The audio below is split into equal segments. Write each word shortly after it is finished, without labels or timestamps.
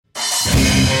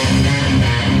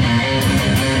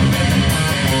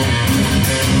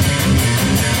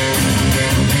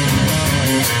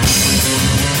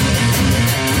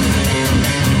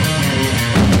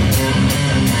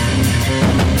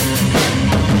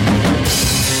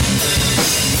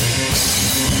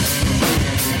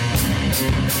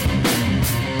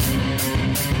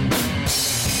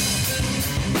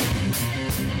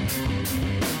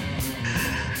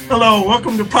Hello,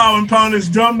 welcome to Power and Pounders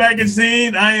Drum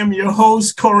Magazine. I am your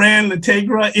host, Coran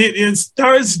Lategra. It is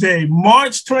Thursday,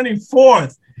 March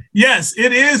 24th. Yes,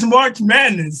 it is March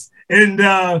Madness. And,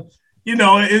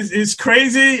 it's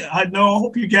crazy. I know. I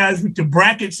hope you guys with the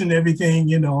brackets and everything,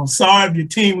 sorry if your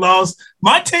team lost.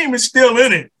 My team is still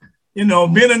in it.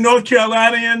 Being a North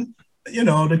Carolinian,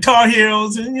 the Tar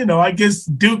Heels, and, I guess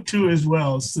Duke too as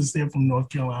well, since they're from North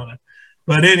Carolina.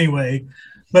 But anyway,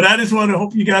 I just want to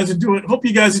hope you guys are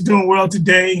doing well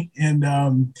today.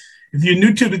 And if you're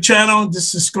new to the channel, just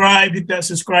subscribe, hit that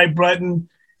subscribe button.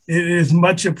 It is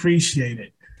much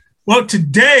appreciated. Well,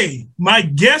 today, my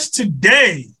guest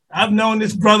today, I've known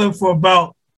this brother for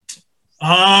about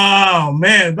a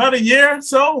year or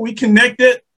so. We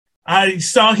connected. I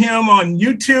saw him on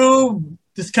YouTube,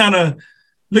 just kind of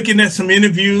looking at some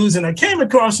interviews, and I came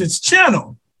across his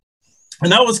channel.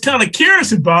 And I was kind of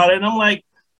curious about it. And I'm like,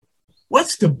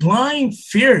 what's the Blind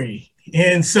Fury?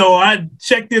 And so I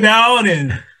checked it out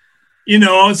and,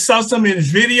 saw some of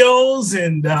his videos.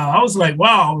 And I was like,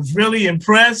 wow, I was really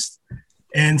impressed.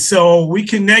 And so we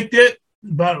connected,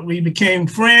 but we became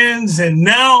friends. And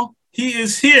now he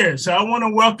is here. So I want to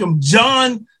welcome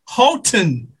John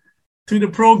Helton to the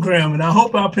program. And I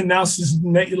hope I pronounced his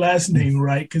last name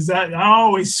right, because I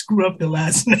always screw up the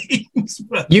last names.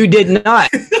 You did not.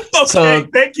 Okay, so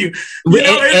thank you. We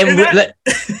got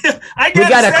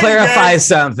to clarify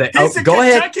something. He's a go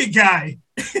Kentucky ahead. Guy.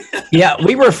 Yeah,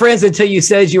 we were friends until you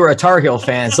said you were a Tar Heel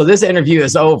fan. So this interview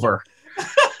is over.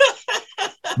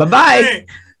 Bye-bye.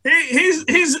 Hey,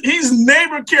 he's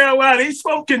neighbor Carolina. He's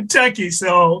from Kentucky.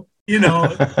 So, you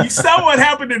saw what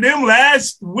happened to them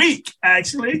last week,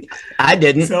 actually. I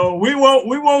didn't. So we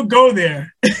won't go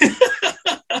there.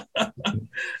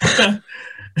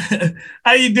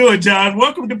 How you doing, John?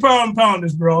 Welcome to Power and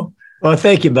Pounders, bro. Well,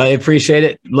 thank you, buddy. Appreciate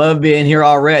it. Love being here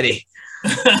already.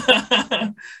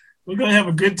 We're gonna have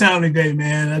a good time today,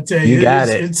 man. I tell you, you got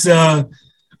it. It's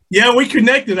we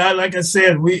connected. Like I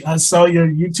said, I saw your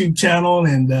YouTube channel,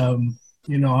 and I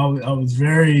was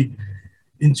very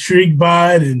intrigued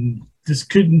by it, and just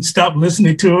couldn't stop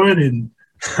listening to it, and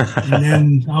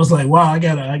then I was like, wow, I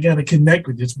gotta connect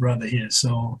with this brother here.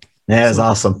 So yeah, it's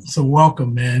awesome. So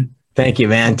welcome, man. Thank you,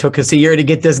 man. Took us a year to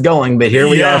get this going, but here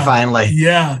we are finally.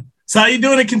 Yeah. So how you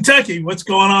doing in Kentucky? What's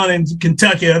going on in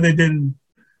Kentucky other than,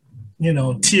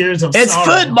 tears of It's sorrow?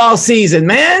 football season,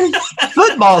 man.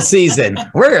 Football season.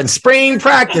 We're in spring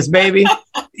practice, baby.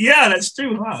 Yeah, that's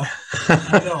true, huh?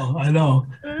 I know.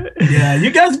 Yeah,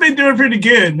 you guys been doing pretty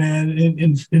good, man,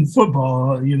 in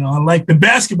football, unlike the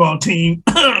basketball team.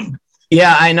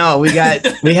 Yeah, I know. We have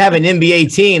an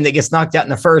NBA team that gets knocked out in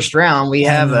the first round. We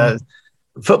have a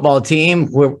football team.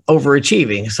 We're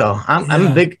overachieving. So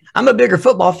I'm a bigger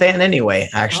football fan anyway,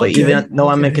 actually, even though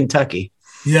I'm in Kentucky.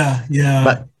 Yeah.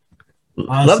 But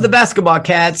awesome. Love the basketball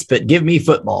Cats, but give me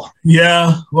football.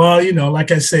 Yeah. Well,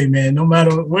 like I say, man, no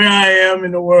matter where I am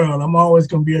in the world, I'm always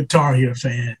going to be a Tar Heel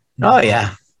fan. Oh,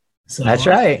 yeah. So, that's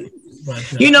right. But,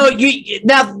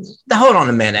 now hold on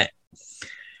a minute.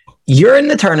 You're in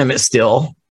the tournament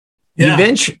still. Yeah. You've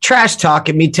been trash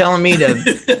talking me, telling me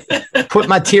to put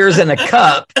my tears in a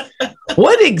cup.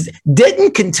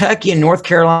 Didn't Kentucky and North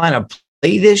Carolina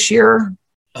play this year?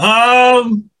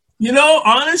 Honestly,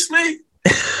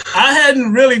 I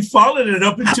hadn't really followed it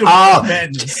up until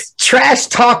Madness. Trash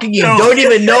talking, you don't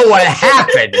even know what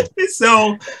happened.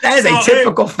 So that is a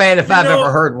typical fan if I've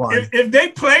ever heard one. If they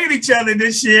played each other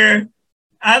this year,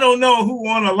 I don't know who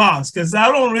won or lost, because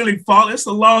I don't really follow. It's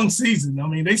a long season. I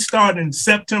mean, they start in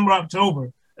September,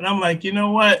 October. And I'm like, you know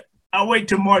what? I'll wait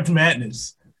till March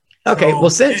Madness. Okay,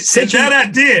 well, since I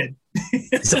did.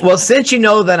 Well, since you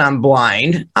know that I'm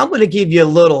blind, I'm going to give you a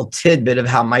little tidbit of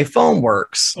how my phone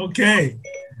works. Okay.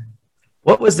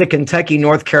 What was the Kentucky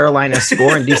North Carolina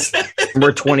score in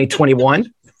December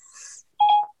 2021?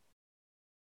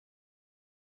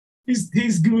 He's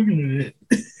Googling it.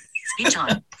 Speech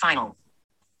on. Final.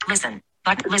 Listen.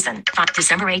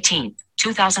 December 18th,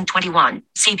 2021.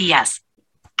 CBS.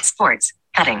 Sports.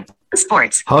 Heading.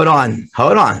 Sports. Hold on.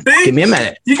 See? Give me a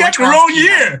minute. You got the wrong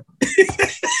year.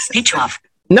 Speech off.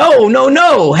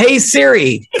 No. Hey,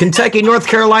 Siri. Kentucky North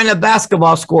Carolina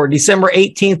basketball score, December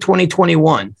 18th,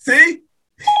 2021. See?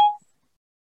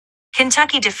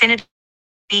 Kentucky definitively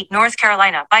beat North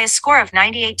Carolina by a score of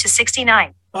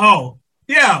 98-69. Oh,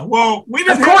 yeah. Well, we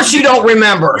didn't. Of course you don't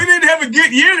remember. We didn't have a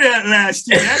good year that last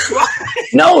year. That's why.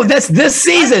 No, that's this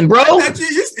season, bro.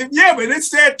 Yeah, but it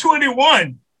said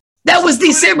 21. That was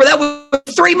December. That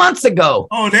was 3 months ago.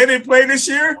 Oh, they didn't play this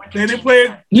year? They didn't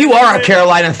play? You are a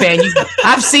Carolina fan.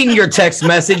 I've seen your text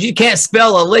message. You can't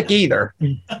spell a lick either.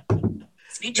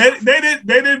 They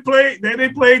didn't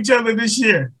play each other this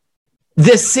year.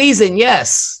 This season,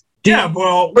 yes. Yeah,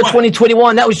 well, for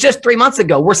 2021, that was just 3 months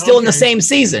ago. We're still in the same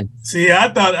season. See, I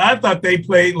thought they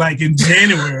played like in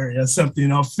January or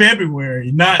something, or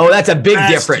February. Not. Oh, that's a big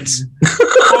difference.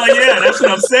 Oh yeah, that's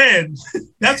what I'm saying.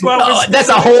 That's why. That's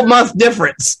a whole month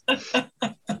difference.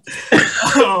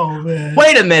 Oh man!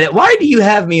 Wait a minute. Why do you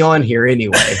have me on here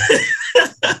anyway?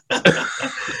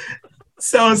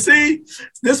 So see,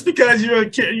 just because you're a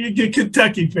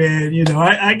Kentucky fan, you know,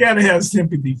 I gotta have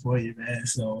sympathy for you, man.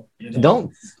 So you know.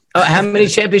 Don't. How many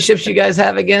championships you guys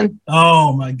have again?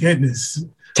 Oh my goodness!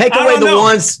 Take away the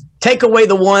ones. Take away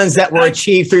the ones that were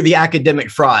achieved through the academic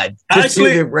fraud.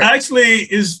 Actually,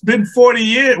 it's been 40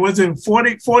 years. Was it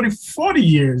 40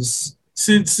 years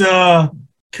since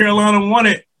Carolina won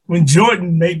it when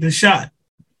Jordan made the shot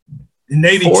in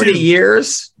 82. 40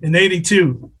 years? In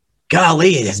 82.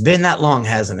 Golly, it has been that long,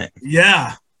 hasn't it?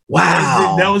 Yeah.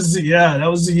 Wow. That was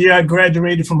the year I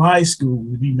graduated from high school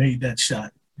when he made that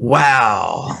shot.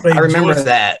 Wow. I remember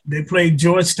that. They played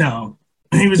Georgetown.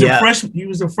 He was a freshman. He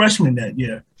was a freshman that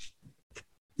year.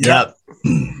 Yep.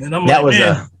 And I'm that like,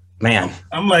 was man.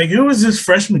 I'm like, who was this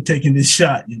freshman taking this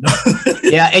shot? You know?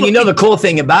 Yeah, and you know the cool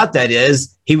thing about that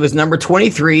is he was number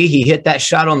 23. He hit that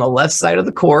shot on the left side of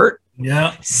the court.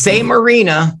 Yeah. Same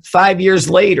arena 5 years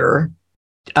later.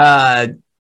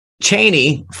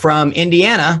 Cheney from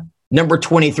Indiana, number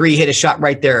 23, hit a shot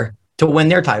right there to win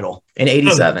their title in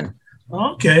 87.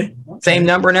 Okay. Same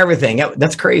number and everything.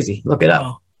 That's crazy. Look it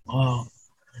up. Wow.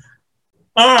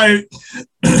 All right.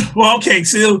 Well, okay.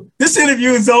 So this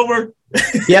interview is over.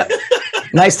 Yep.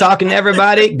 Nice talking to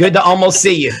everybody. Good to almost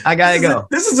see you. I got to go.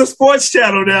 This is a sports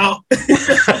channel now.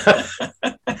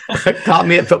 Caught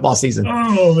me at football season.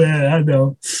 Oh, man. I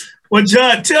know. Well,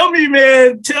 John, tell me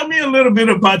a little bit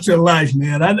about your life,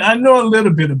 man. I know a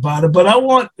little bit about it, but I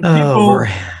want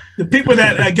the people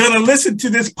that are going to listen to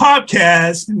this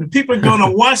podcast and the people are going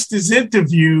to watch this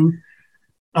interview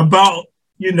about,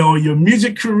 you know, your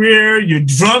music career, your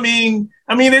drumming.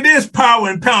 I mean, it is Power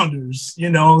and Pounders, you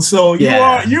know, so you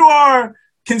are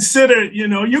considered, you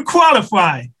know, you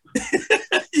qualify.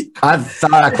 I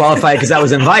thought I qualified because I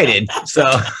was invited. So,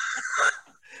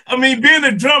 I mean, being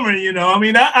a drummer, you know, I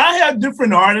mean, I have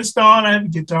different artists on. I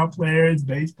have guitar players,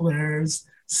 bass players,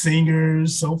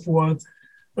 singers, so forth.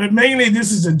 But mainly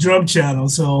this is a drum channel.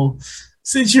 So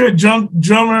since you're a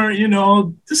drummer, you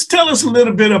know, just tell us a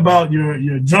little bit about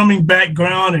your drumming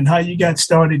background and how you got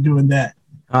started doing that.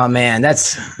 Oh man,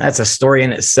 that's a story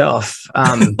in itself.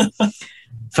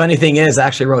 Funny thing is, I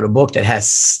actually wrote a book that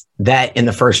has that in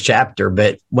the first chapter.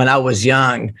 But when I was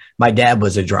young, my dad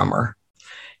was a drummer,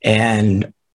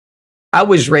 and I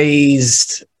was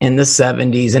raised in the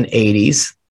 70s and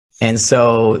 80s. And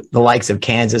so the likes of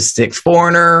Kansas Six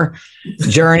Foreigner,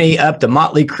 Journey up to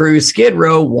Motley Crue, Skid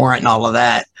Row, Warrant, and all of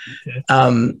that.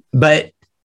 Okay. But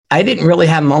I didn't really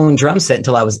have my own drum set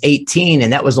until I was 18.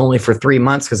 And that was only for 3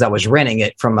 months because I was renting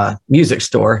it from a music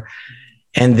store.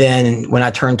 And then when I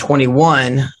turned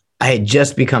 21, I had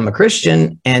just become a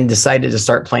Christian and decided to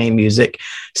start playing music.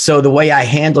 So the way I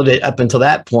handled it up until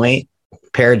that point,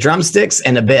 pair of drumsticks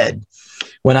and a bed.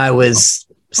 When I was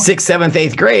 6th, 7th,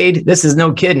 8th grade, this is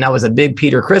no kidding. I was a big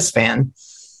Peter Criss fan.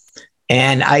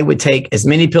 And I would take as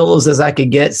many pillows as I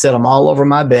could get, set them all over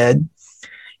my bed.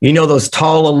 You know, those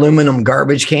tall aluminum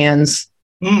garbage cans?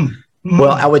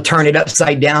 Well, I would turn it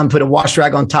upside down, put a wash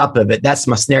rag on top of it. That's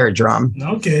my snare drum.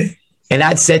 Okay. And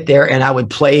I'd sit there and I would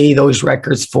play those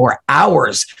records for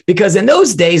hours because in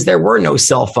those days, there were no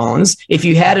cell phones. If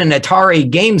you had an Atari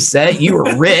game set, you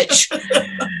were rich.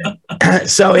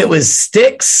 So it was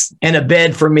sticks and a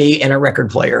bed for me and a record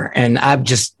player. And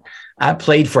I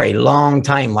played for a long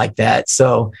time like that.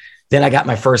 So then I got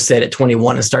my first set at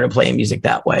 21 and started playing music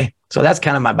that way. So that's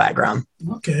kind of my background.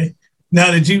 Okay.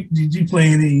 Now, did you play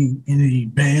any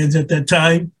bands at that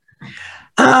time?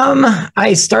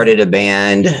 I started a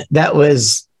band that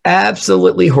was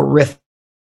absolutely horrific.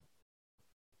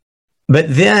 But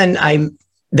then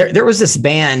there was this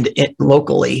band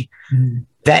locally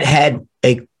that had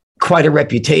quite a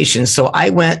reputation. So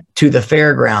I went to the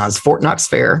fairgrounds, Fort Knox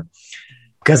Fair,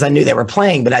 because I knew they were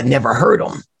playing, but I'd never heard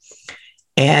them.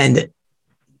 And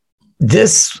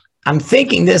I'm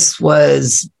thinking this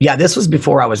was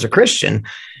before I was a Christian,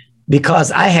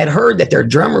 because I had heard that their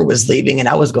drummer was leaving and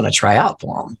I was going to try out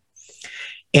for them.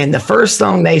 And the first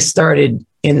song they started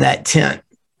in that tent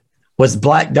was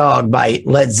Black Dog by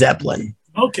Led Zeppelin.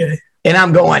 Okay. And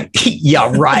I'm going,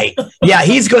 yeah, right. Yeah,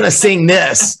 he's going to sing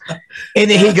this. And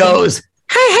then he goes,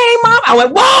 hey, Mom. I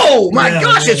went, whoa, my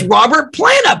gosh, it's Robert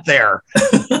Plant up there.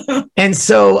 And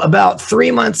so about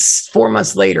 4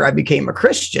 months later, I became a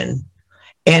Christian.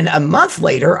 And a month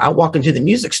later, I walk into the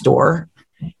music store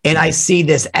and I see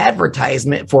this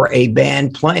advertisement for a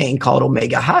band playing called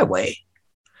Omega Highway.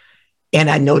 And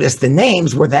I noticed the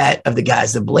names were that of the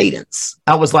guys of Bladens.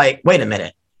 I was like, wait a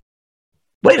minute.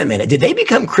 Did they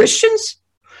become Christians?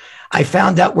 I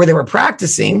found out where they were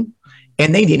practicing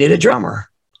and they needed a drummer.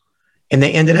 And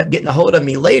they ended up getting a hold of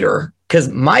me later because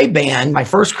my band, my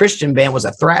first Christian band, was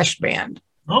a thrash band.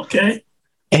 Okay.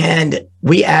 And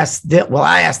I asked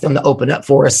them to open up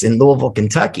for us in Louisville,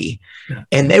 Kentucky. Yeah.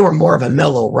 And they were more of a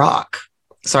mellow rock.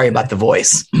 Sorry about the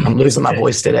voice. I'm losing my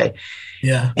voice today.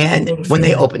 Yeah. And when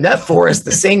they opened up for us,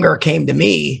 the singer came to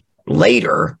me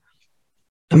later,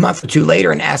 a month or two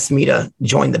later, and asked me to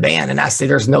join the band. And I said,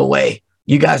 there's no way.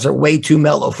 You guys are way too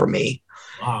mellow for me.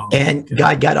 Wow. And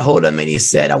God got a hold of him and he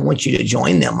said, I want you to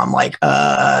join them. I'm like,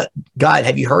 God,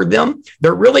 have you heard them?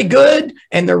 They're really good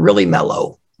and they're really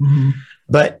mellow. Mm-hmm.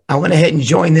 But I went ahead and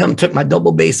joined them, took my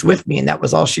double bass with me, and that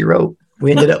was all she wrote.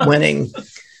 We ended up winning.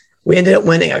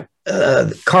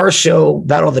 A car show,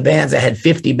 Battle of the Bands, that had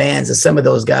 50 bands, and some of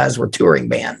those guys were touring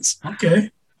bands.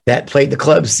 Okay. That played the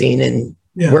club scene, and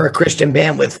we're a Christian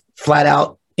band with flat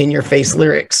out in your face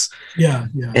lyrics. Yeah.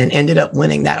 And ended up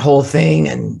winning that whole thing,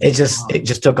 and it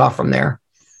just took off from there.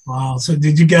 Wow. So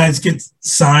did you guys get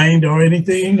signed or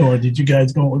anything, or did you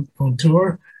guys go on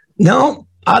tour? No.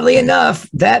 Oddly enough,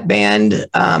 that band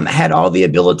had all the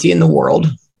ability in the world.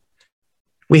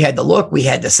 We had the look, we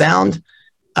had the sound.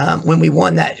 When we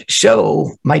won that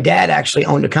show, my dad actually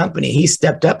owned a company. He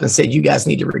stepped up and said, you guys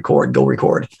need to record, go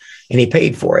record. And he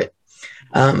paid for it.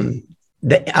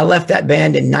 I left that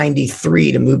band in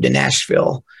 93 to move to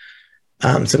Nashville.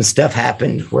 Some stuff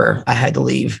happened where I had to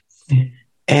leave.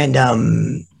 And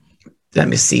let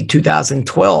me see,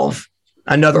 2012,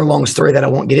 another long story that I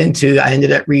won't get into. I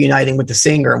ended up reuniting with the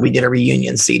singer and we did a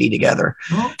reunion CD together.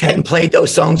 Okay. Hadn't played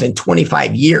those songs in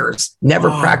 25 years. Never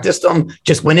practiced them.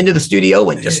 Just went into the studio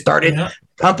and just started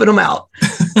pumping them out.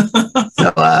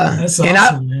 So, that's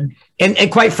awesome, man.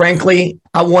 And quite frankly,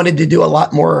 I wanted to do a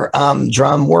lot more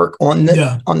drum work on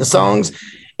the songs.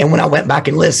 And when I went back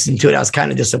and listened to it, I was kind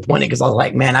of disappointed because I was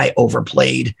like, man, I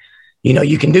overplayed.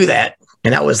 You can do that.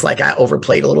 And I was like, I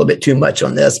overplayed a little bit too much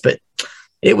on this, but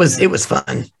it was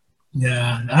fun.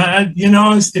 Yeah.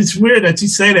 It's weird that you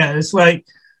say that. It's like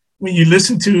when you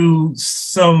listen to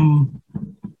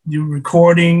your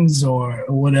recordings or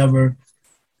whatever,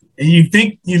 and you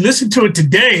think you listen to it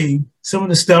today, some of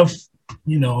the stuff,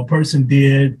 a person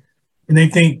did, and they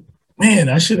think, man,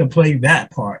 I should have played that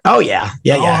part. Oh yeah.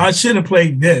 I should have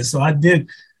played this. So I did.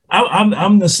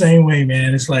 I'm the same way,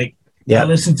 man. It's like, I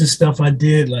listen to stuff I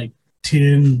did like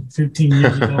 10, 15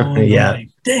 years ago. And like,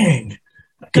 dang.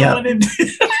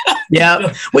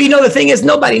 Yeah. Well, the thing is,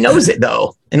 nobody knows it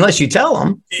though, unless you tell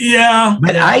them. Yeah.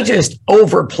 But I just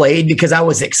overplayed because I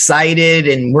was excited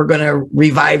and we're going to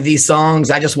revive these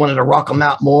songs. I just wanted to rock them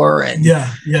out more. And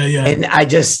And I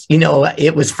just,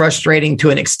 it was frustrating to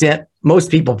an extent.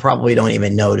 Most people probably don't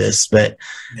even notice. But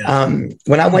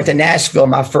when I went to Nashville,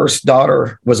 my first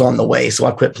daughter was on the way. So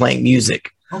I quit playing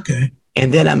music. Okay.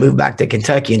 And then I moved back to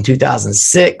Kentucky in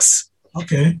 2006.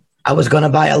 Okay. I was going to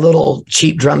buy a little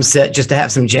cheap drum set just to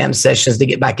have some jam sessions to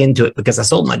get back into it because I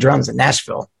sold my drums in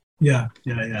Nashville. Yeah.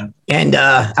 And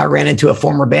I ran into a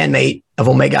former bandmate of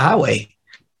Omega Highway.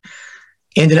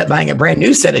 Ended up buying a brand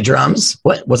new set of drums.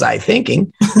 What was I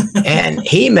thinking? And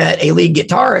he met a lead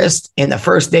guitarist. And the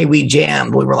first day we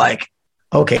jammed, we were like,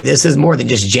 okay, this is more than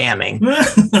just jamming.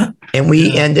 And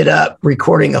we ended up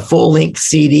recording a full-length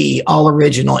CD, all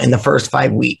original, in the first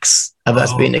 5 weeks of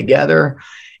us being together.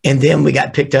 And then we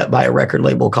got picked up by a record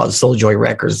label called Souljoy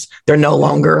Records. They're no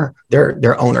longer,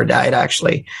 their owner died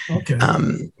actually. Okay.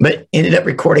 But ended up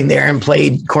recording there and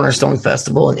played Cornerstone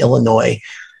Festival in Illinois.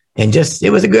 And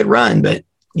it was a good run, but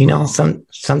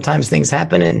sometimes things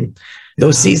happen and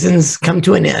those seasons come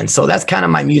to an end. So that's kind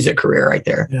of my music career right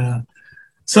there. Yeah.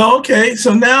 So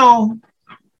now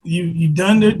you've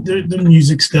done the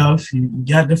music stuff. You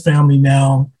got the family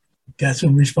now, got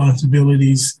some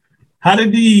responsibilities. How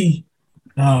did the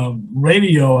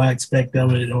radio aspect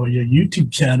of it or your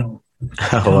YouTube channel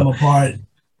come apart?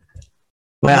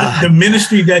 Well, the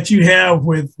ministry that you have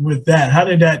with that, how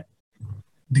did that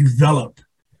develop?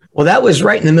 Well, that was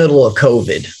right in the middle of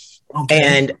COVID. Okay.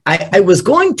 And I was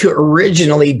going to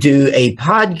originally do a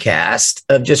podcast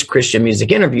of just Christian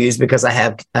music interviews because I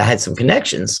had some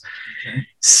connections. Okay.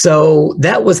 So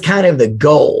that was kind of the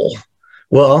goal.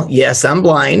 Well, yes, I'm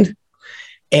blind.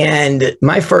 And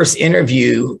my first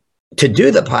interview to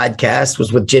do the podcast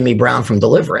was with Jimmy Brown from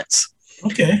Deliverance.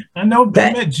 Okay. I know.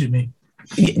 I met Jimmy.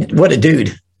 What a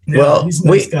dude. Yeah, well, he's a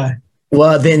nice guy.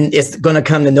 Well, then it's going to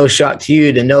come to no shock to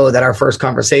you to know that our first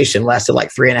conversation lasted like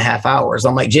 3.5 hours.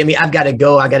 I'm like, Jimmy, I've got to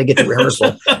go. I got to get to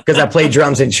rehearsal because I play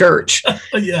drums in church.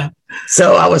 Yeah.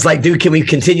 So I was like, dude, can we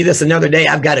continue this another day?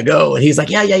 I've got to go. And he's like,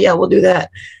 yeah, we'll do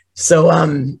that. So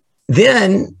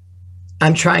then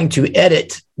I'm trying to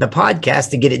edit the podcast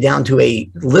to get it down to a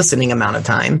listening amount of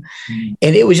time.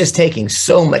 And it was just taking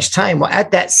so much time. Well,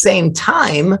 at that same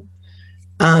time,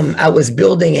 I was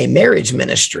building a marriage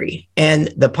ministry, and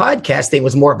the podcast thing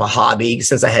was more of a hobby.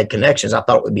 Since I had connections, I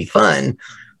thought it would be fun,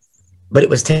 but it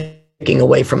was taking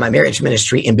away from my marriage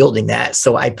ministry and building that.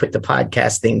 So I put the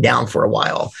podcast thing down for a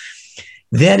while.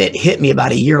 Then it hit me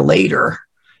about a year later,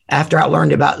 after I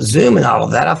learned about Zoom and all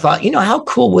of that. I thought, how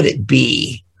cool would it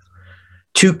be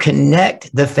to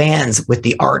connect the fans with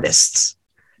the artists,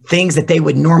 things that they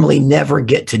would normally never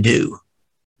get to do?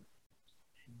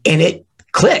 And it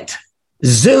clicked.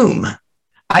 Zoom,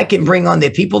 I can bring on the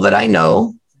people that I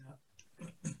know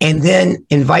and then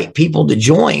invite people to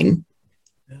join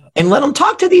and let them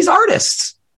talk to these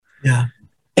artists. Yeah.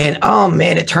 And oh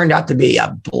man, it turned out to be a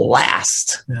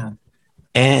blast. Yeah.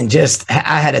 And just,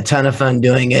 I had a ton of fun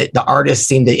doing it. The artists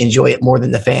seemed to enjoy it more than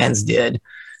the fans did.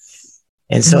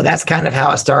 And so that's kind of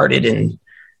how it started. And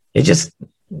it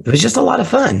was just a lot of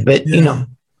fun, but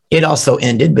it also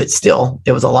ended, but still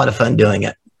it was a lot of fun doing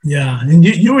it. Yeah, and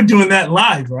you were doing that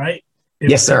live, right?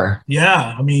 Yes, sir.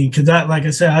 Yeah, I mean, because like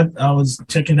I said, I was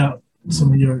checking out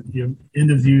some of your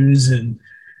interviews, and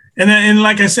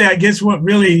like I said, I guess what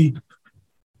really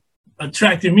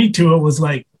attracted me to it was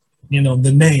like,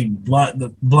 the name,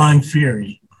 the Blind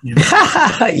Fury.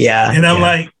 Yeah. And I'm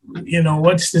like,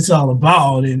 what's this all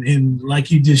about? And like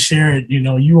you just shared,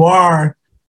 you are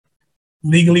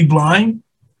legally blind.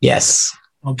 Yes.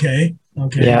 Okay.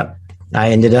 Yeah.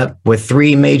 I ended up with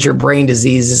 3 major brain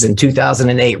diseases in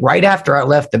 2008, right after I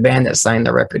left the band that signed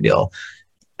the record deal.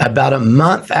 About a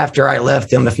month after I left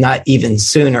them, if not even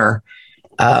sooner,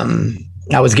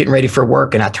 I was getting ready for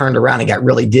work and I turned around and got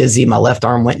really dizzy. My left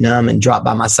arm went numb and dropped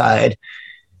by my side.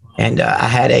 And I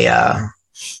had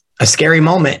a scary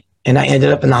moment, and I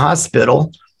ended up in the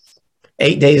hospital.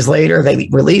 8 days later, they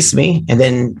released me. And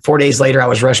then 4 days later, I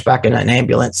was rushed back in an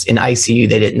ambulance in ICU.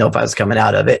 They didn't know if I was coming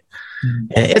out of it.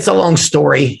 And it's a long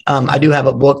story. I do have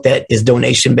a book that is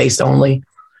donation based only.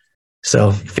 So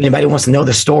if anybody wants to know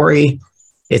the story,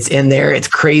 it's in there. It's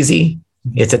crazy.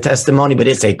 It's a testimony, but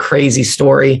it's a crazy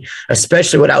story,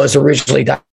 especially what I was originally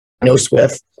diagnosed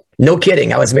with. No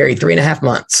kidding. I was married 3.5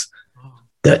 months.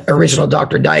 The original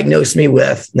doctor diagnosed me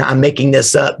with, now I'm making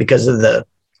this up because of the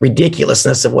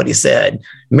ridiculousness of what he said,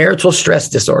 marital stress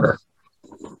disorder.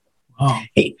 Oh.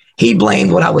 He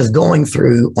blamed what I was going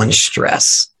through on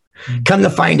stress. Come to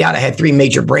find out, I had 3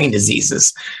 major brain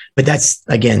diseases, but that's,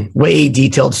 again, way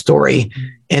detailed story.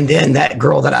 And then that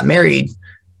girl that I married,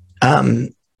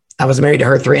 I was married to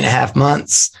her 3.5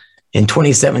 months. In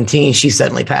 2017, she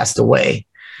suddenly passed away.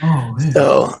 Oh, man.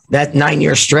 So that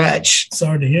 9-year stretch.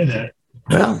 Sorry to hear that.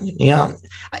 Well,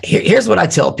 here's what I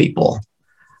tell people.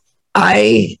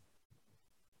 I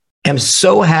am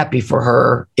so happy for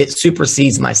her. It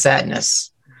supersedes my sadness.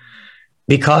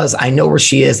 Because I know where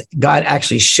she is. God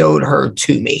actually showed her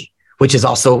to me, which is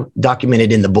also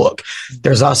documented in the book.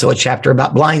 There's also a chapter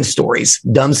about blind stories,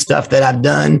 dumb stuff that I've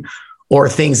done, or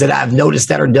things that I've noticed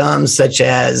that are dumb, such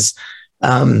as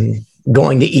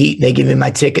going to eat. They give me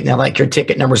my ticket, and they're like, your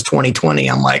ticket number is 2020.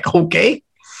 I'm like, okay.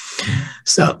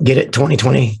 So get it,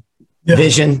 2020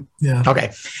 vision. Yeah.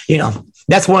 Okay.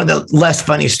 That's one of the less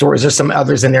funny stories. There's some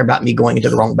others in there about me going into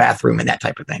the wrong bathroom and that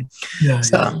type of thing. Yeah.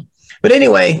 So. But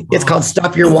anyway, it's called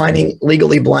Stop Your Whining,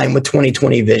 Legally Blind with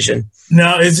 2020 Vision.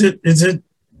 Now, is it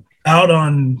out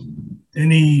on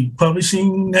any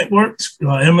publishing networks,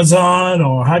 Amazon,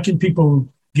 or how can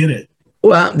people get it?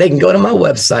 Well, they can go to my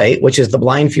website, which is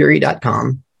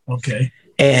theblindfury.com. Okay.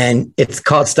 And it's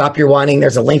called Stop Your Whining.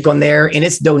 There's a link on there, and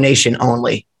it's donation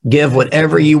only. Give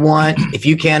whatever you want. If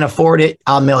you can't afford it,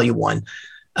 I'll mail you one.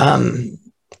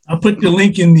 I'll put the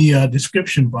link in the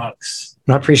description box.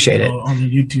 I appreciate it. On the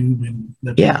YouTube, and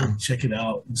let people check it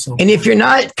out. And if you're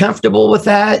not comfortable with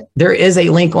that, there is a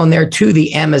link on there to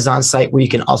the Amazon site where you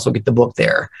can also get the book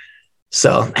there.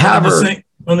 So,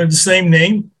 under the same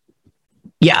name?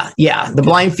 Yeah. The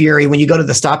Blind Fury. When you go to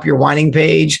the Stop Your Whining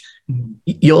page,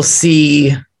 you'll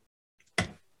see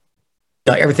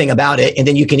everything about it. And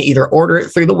then you can either order it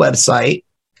through the website.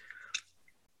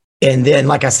 And then,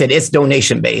 like I said, it's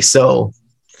donation based. So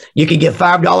you can give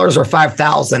 $5 or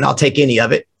 $5,000. I'll take any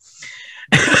of it.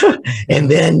 And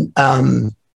then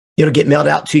it'll get mailed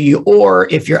out to you. Or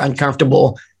if you're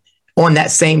uncomfortable, on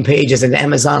that same page is an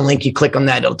Amazon link. You click on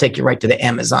that, it'll take you right to the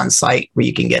Amazon site where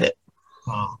you can get it.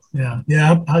 Wow. Yeah.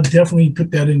 Yeah. I'll definitely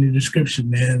put that in the description,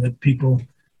 man. Let people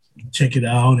check it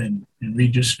out and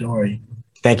read your story.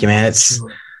 Thank you, man. It's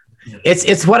Sure. Yeah.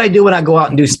 it's what I do when I go out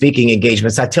and do speaking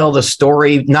engagements. I tell the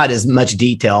story, not as much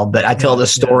detail, but I tell the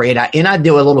story, and I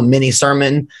do a little mini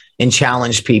sermon and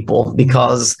challenge people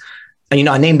because, you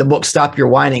know, I named the book "Stop Your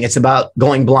Whining." It's about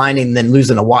going blind and then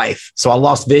losing a wife. So I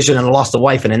lost vision and I lost a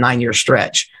wife in a 9-year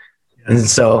stretch. And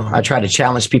so I try to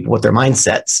challenge people with their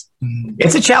mindsets.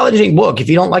 It's a challenging book. If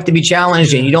you don't like to be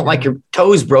challenged and you don't like your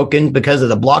toes broken because of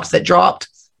the blocks that dropped,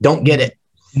 don't get it.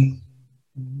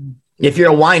 If you're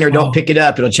a whiner, don't pick it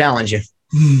up. It'll challenge you.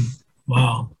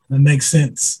 Wow. That makes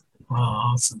sense.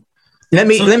 Wow. Awesome. Let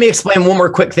me explain one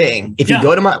more quick thing. If you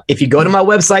go to my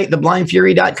website,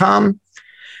 theblindfury.com,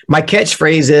 my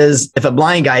catchphrase is, if a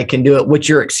blind guy can do it, what's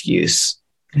your excuse?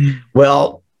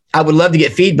 Well, I would love to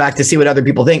get feedback to see what other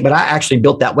people think, but I actually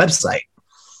built that website.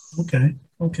 Okay.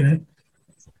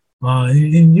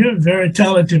 And you're a very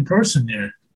talented person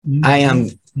there. I am.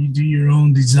 You do your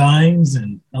own designs,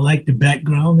 and I like the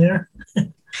background there.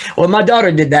 Well, my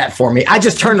daughter did that for me. I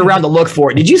just turned around to look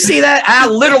for it. Did you see that? I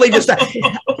literally just,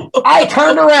 I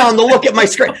turned around to look at my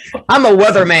screen. I'm a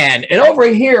weatherman. And over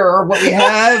here, what we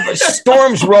have,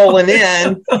 storms rolling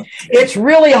in. It's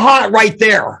really hot right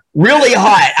there. Really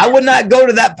hot. I would not go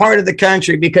to that part of the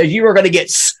country because you are going to get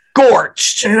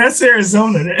scorched. And that's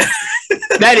Arizona there.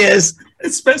 That is.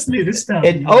 Especially this time.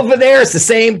 And over there, it's the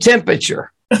same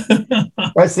temperature.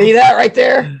 See that right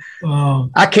there?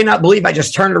 I cannot believe I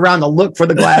just turned around to look for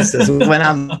the glasses when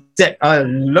I'm sick.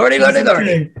 Lordy.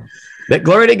 Okay. But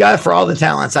glory to God for all the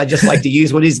talents. I just like to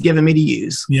use what he's given me to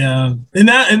use. Yeah. And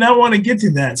I want to get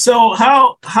to that. So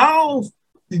how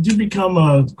did you become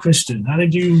a Christian? How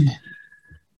did you,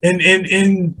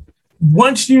 and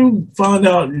once you found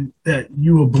out that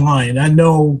you were blind, I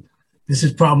know this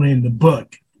is probably in the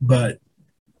book, but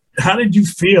how did you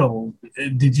feel?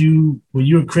 Were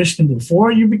you a Christian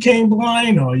before you became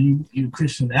blind, or you a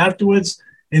Christian afterwards?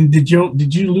 And did you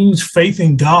lose faith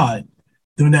in God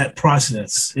during that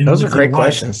process? Those are great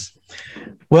questions.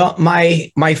 Well,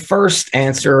 my first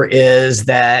answer is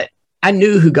that I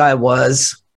knew who God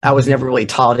was. I was never really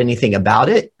taught anything about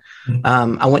it.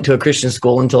 I went to a Christian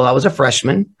school until I was a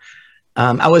freshman.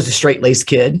 I was a straight-laced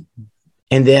kid.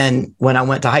 And then when I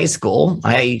went to high school,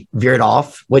 I veered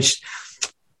off, which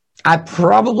I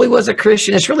probably was a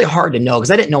Christian. It's really hard to know because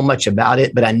I didn't know much about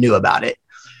it, but I knew about it.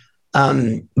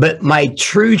 But my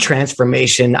true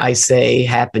transformation, I say,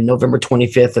 happened November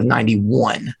 25th of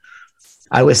 91.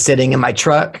 I was sitting in my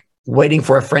truck waiting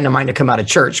for a friend of mine to come out of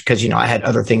church because, you know, I had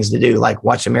other things to do, like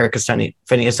watch America's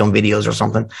Funniest Home Videos or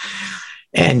something.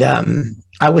 And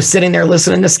I was sitting there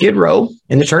listening to Skid Row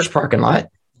in the church parking lot.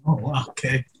 Oh, wow.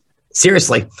 Okay.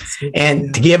 Seriously.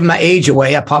 And to give my age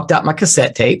away, I popped out my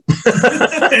cassette tape.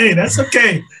 Hey, that's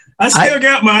okay. I still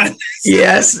got mine.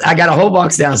 Yes, I got a whole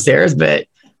box downstairs, but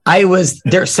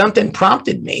something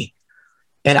prompted me.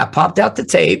 And I popped out the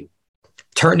tape,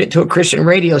 turned it to a Christian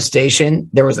radio station.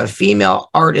 There was a female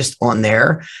artist on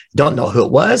there. Don't know who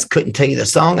it was. Couldn't tell you the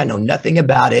song. I know nothing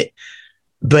about it.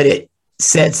 But it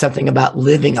said something about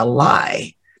living a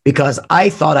lie because I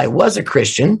thought I was a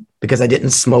Christian because I didn't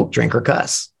smoke, drink, or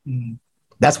cuss.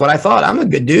 That's what I thought. I'm a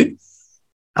good dude.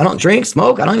 I don't drink,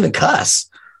 smoke. I don't even cuss.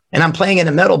 And I'm playing in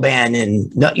a metal band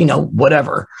and, you know,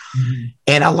 whatever.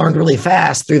 And I learned really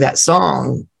fast through that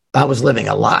song, I was living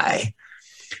a lie.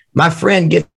 My friend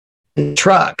gets in the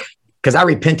truck because I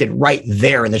repented right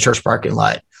there in the church parking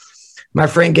lot. My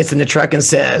friend gets in the truck and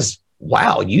says,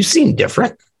 "Wow, you seem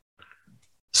different."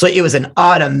 So it was an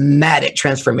automatic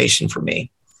transformation for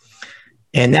me.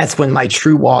 And that's when my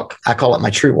true walk, I call it my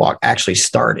true walk, actually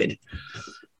started.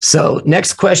 So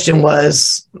next question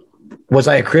was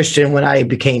I a Christian when I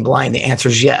became blind? The answer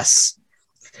is yes.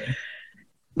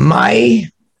 I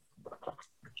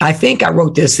think I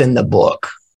wrote this in the book.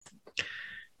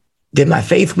 Did my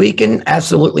faith weaken?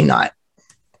 Absolutely not.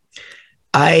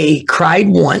 I cried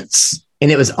once,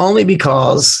 and it was only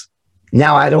because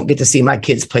now I don't get to see my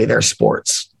kids play their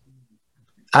sports.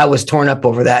 I was torn up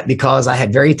over that because I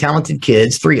had very talented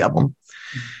kids, 3 of them,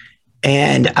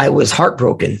 and I was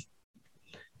heartbroken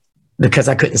because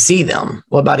I couldn't see them.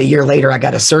 Well, about a year later, I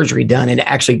got a surgery done, and it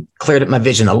actually cleared up my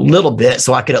vision a little bit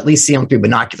so I could at least see them through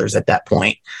binoculars at that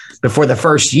point. Before the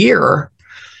first year,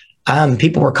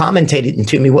 people were commentating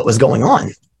to me what was going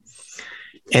on.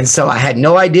 And so I had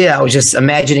no idea. I was just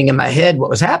imagining in my head what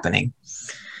was happening.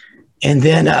 And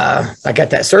then I got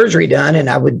that surgery done, and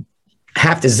I would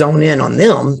have to zone in on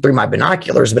them through my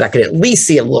binoculars, but I could at least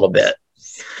see a little bit.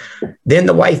 Then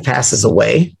the wife passes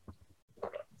away,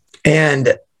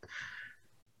 and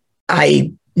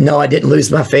I No, I didn't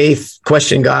lose my faith,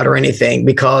 question God or anything,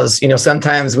 because,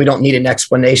 sometimes we don't need an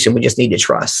explanation. We just need to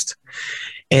trust.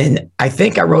 And I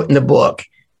think I wrote in the book,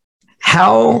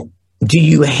 how do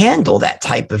you handle that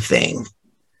type of thing?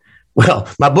 Well,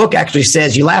 my book actually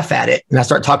says you laugh at it. And I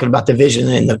start talking about the vision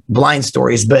and the blind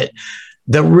stories. But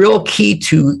the real key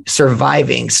to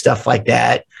surviving stuff like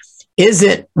that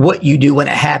isn't what you do when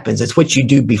it happens. It's what you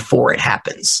do before it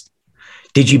happens.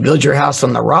 Did you build your house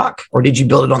on the rock or did you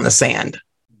build it on the sand?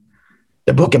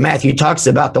 The book of Matthew talks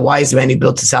about the wise man who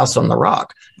built his house on the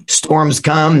rock. Storms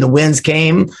come, the winds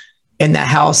came, and the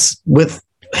house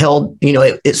withheld,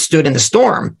 it stood in the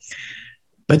storm.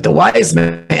 But the wise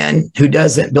man who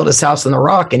doesn't build his house on the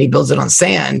rock and he builds it on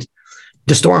sand,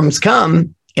 the storms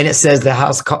come and it says the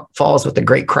house falls with a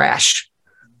great crash.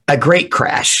 And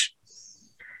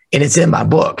it's in my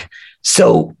book.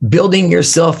 So building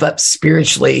yourself up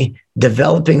spiritually,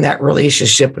 developing that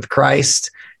relationship with Christ,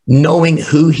 knowing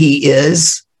who he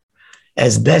is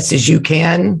as best as you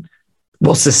can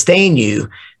will sustain you.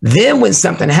 Then when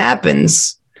something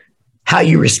happens, how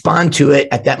you respond to it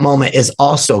at that moment is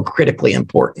also critically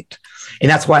important. And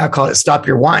that's why I call it Stop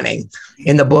Your Whining.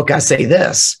 In the book, I say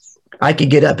this: I could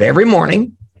get up every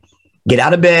morning, get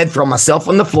out of bed, throw myself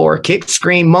on the floor, kick,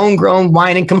 scream, moan, groan,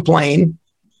 whine, and complain.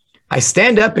 I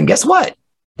stand up and guess what?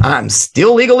 I'm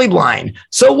still legally blind.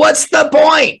 So what's the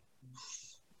point?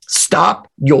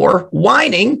 Stop your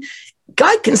whining.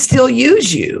 God can still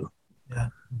use you.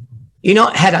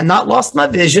 Yeah. Had I not lost my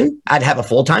vision, I'd have a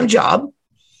full-time job.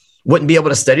 Wouldn't be able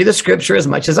to study the scripture as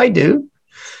much as I do.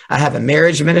 I have a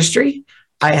marriage ministry.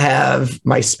 I have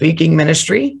my speaking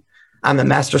ministry. I'm a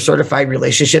master certified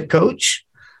relationship coach.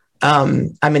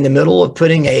 I'm in the middle of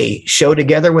putting a show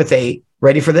together with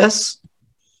ready for this?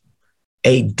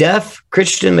 A deaf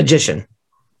Christian magician.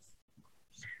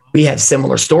 We have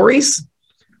similar stories.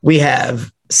 We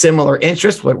have similar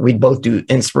interests. We both do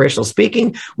inspirational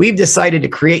speaking. We've decided to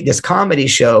create this comedy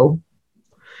show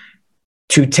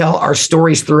to tell our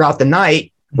stories throughout the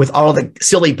night with all the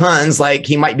silly puns. Like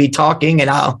he might be talking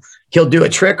and he'll do a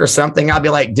trick or something. I'll be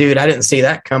like, dude, I didn't see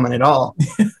that coming at all.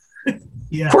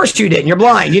 Yeah. Of course you didn't. You're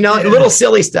blind, little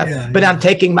silly stuff. Yeah, but I'm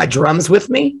taking my drums with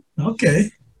me.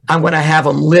 Okay. I'm going to have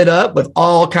them lit up with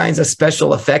all kinds of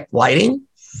special effect lighting.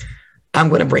 I'm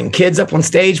going to bring kids up on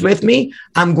stage with me.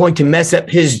 I'm going to mess up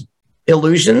his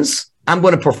illusions. I'm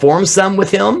going to perform some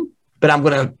with him, but I'm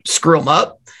going to screw him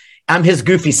up. I'm his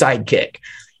goofy sidekick.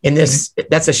 And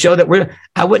that's a show that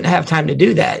I wouldn't have time to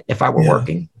do that if I were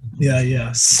working.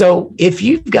 Yeah. So if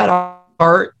you've got a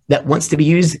heart that wants to be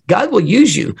used, God will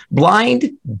use you.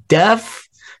 Blind, deaf,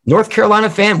 North Carolina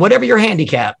fan, whatever your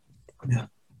handicap. Yeah.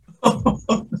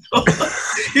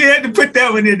 You had to put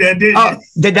that one in there, didn't you?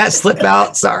 Did that slip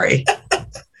out? Sorry. I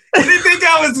didn't think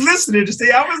I was listening.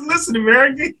 I was listening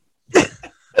very good.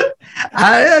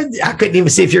 I couldn't even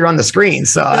see if you're on the screen,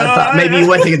 so I thought maybe you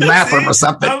went to the bathroom or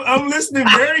something. I'm listening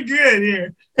very good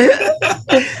here.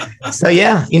 So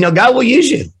yeah, God will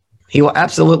use you. He will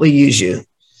absolutely use you.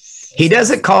 He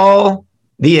doesn't call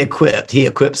the equipped; He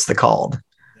equips the called.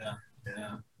 Yeah.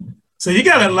 So you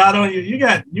got a lot on you.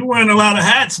 You're wearing a lot of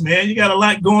hats, man. You got a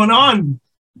lot going on.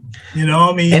 You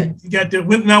got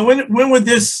when would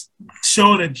this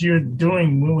show that you're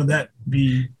doing? When would that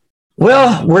be?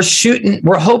 Well,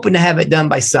 we're hoping to have it done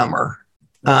by summer.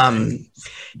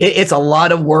 It's a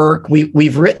lot of work.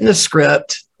 We've written the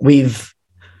script. We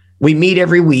meet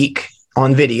every week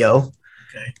on video,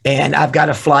 and I've got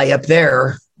to fly up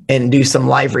there and do some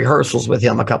live rehearsals with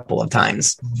him a couple of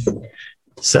times.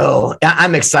 So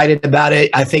I'm excited about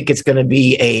it. I think it's going to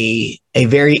be a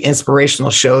very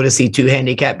inspirational show to see two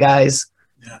handicapped guys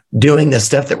doing the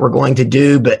stuff that we're going to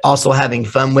do, but also having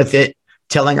fun with it,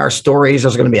 telling our stories.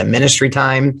 There's going to be a ministry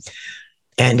time.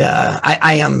 And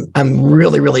I'm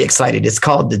really, really excited. It's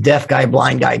called the Deaf Guy,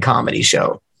 Blind Guy Comedy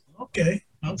Show. Okay.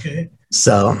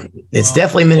 So it's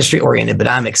definitely ministry oriented, but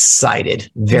I'm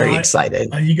excited, very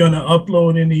excited. Are you going to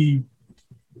upload any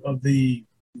of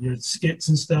your skits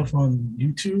and stuff on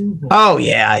YouTube? Oh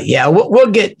yeah.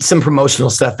 We'll get some promotional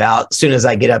stuff out as soon as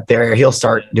I get up there. He'll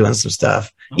start doing some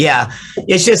stuff. Okay. Yeah.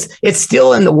 It's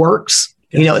still in the works.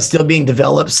 It's still being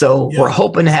developed. So we're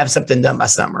hoping to have something done by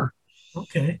summer.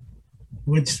 Okay.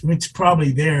 Which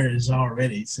probably there is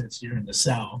already, since you're in the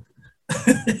South.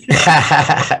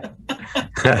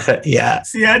 Yeah.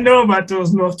 See, I know about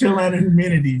those North Carolina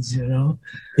humanities,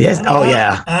 Yes. Oh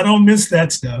yeah. I don't miss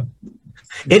that stuff.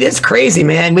 It is crazy,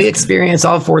 man. We experience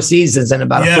all four seasons in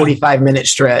about a 45-minute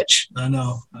stretch. I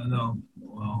know.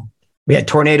 Wow. We had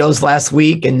tornadoes last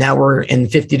week, and now we're in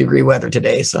 50-degree weather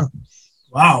today. So,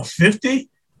 wow, 50?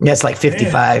 Yeah, it's like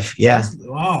 55. Man, yeah.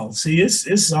 Wow. See,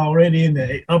 it's already in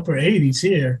the upper 80s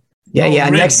here. Yeah, yeah.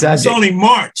 Next subject. It's only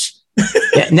March.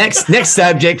 Yeah, next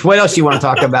subject. What else you want to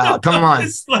talk about? Come on.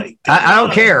 Like, I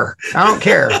don't care. I don't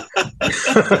care.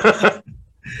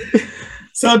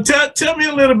 So tell me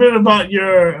a little bit about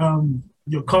your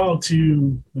call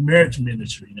to the marriage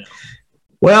ministry now.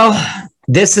 Well,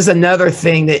 this is another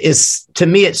thing that is, to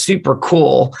me, it's super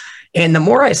cool. And the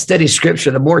more I study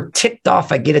scripture, the more ticked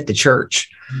off I get at the church.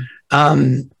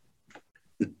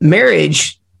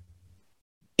 Marriage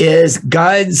is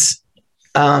God's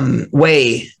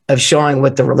way of showing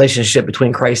what the relationship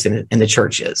between Christ and the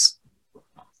church is.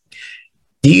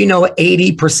 Do you know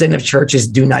 80% of churches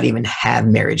do not even have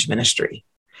marriage ministry?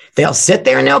 They'll sit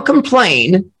there and they'll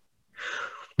complain.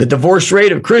 The divorce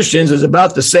rate of Christians is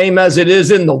about the same as it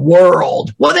is in the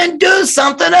world. Well, then do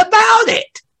something about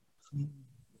it.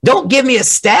 Don't give me a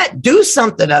stat. Do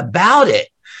something about it.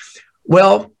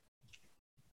 Well,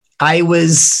 I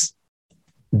was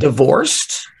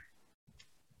divorced.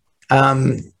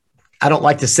 I don't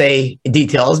like to say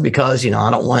details because, I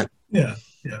don't want. Yeah.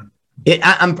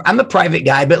 I'm a private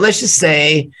guy, but let's just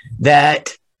say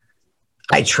that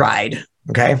I tried.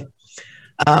 Okay.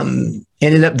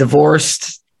 Ended up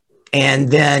divorced and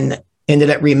then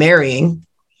ended up remarrying.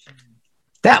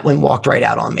 That one walked right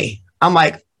out on me. I'm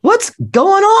like, what's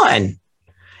going on?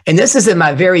 And this is in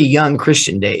my very young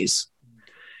Christian days.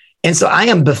 And so I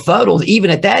am befuddled even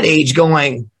at that age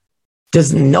going,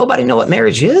 does nobody know what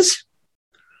marriage is?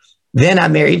 Then I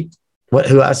married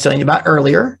who I was telling you about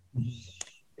earlier,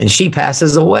 and she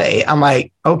passes away. I'm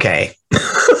like, okay,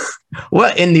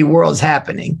 what in the world's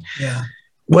happening? Yeah.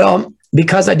 Well,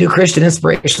 because I do Christian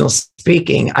inspirational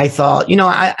speaking, I thought,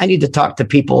 I need to talk to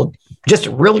people, just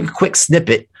a really quick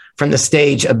snippet from the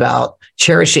stage about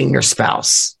cherishing your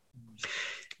spouse.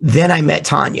 Then I met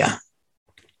Tanya,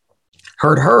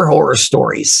 heard her horror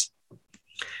stories.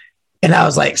 And I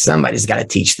was like, somebody's got to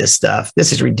teach this stuff.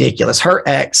 This is ridiculous. Her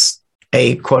ex,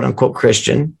 a quote unquote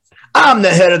Christian, I'm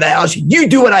the head of the house. You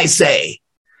do what I say.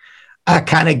 I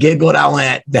kind of giggled. I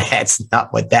went, that's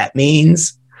not what that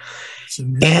means.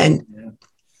 And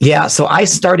yeah, so I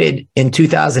started in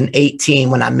 2018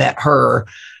 when I met her.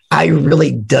 I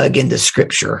really dug into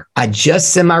scripture. I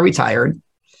just semi-retired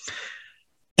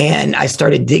and I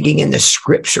started digging into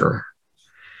scripture.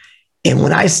 And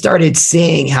when I started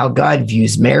seeing how God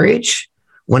views marriage,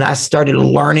 when I started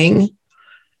learning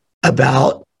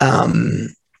about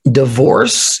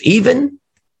divorce even,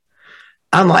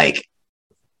 I'm like,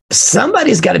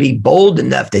 somebody's got to be bold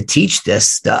enough to teach this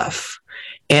stuff.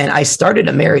 And I started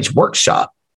a marriage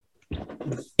workshop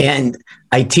and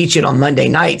I teach it on Monday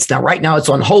nights. Now, right now it's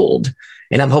on hold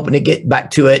and I'm hoping to get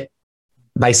back to it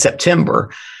by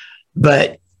September.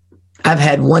 But I've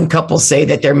had one couple say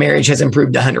that their marriage has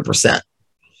improved 100%.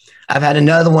 I've had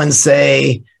another one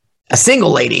say, a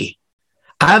single lady,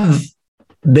 I've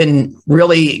been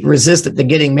really resistant to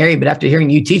getting married, but after hearing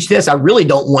you teach this, I really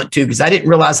don't want to because I didn't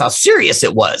realize how serious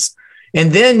it was.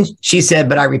 And then she said,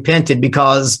 but I repented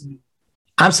because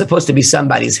I'm supposed to be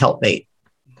somebody's helpmate.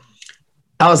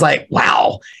 I was like,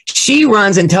 wow. She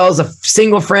runs and tells a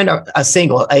single friend,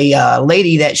 a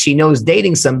lady that she knows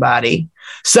dating somebody,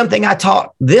 something I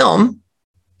taught them.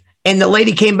 And the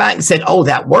lady came back and said, oh,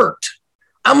 that worked.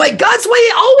 I'm like, God's way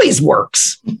always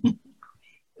works.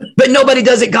 But nobody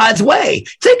does it God's way.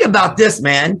 Think about this,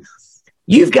 man.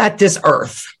 You've got this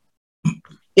earth.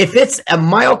 If it's a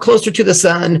mile closer to the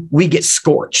sun, we get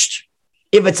scorched.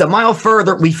 If it's a mile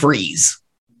further, we freeze.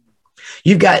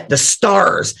 You've got the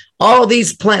stars, all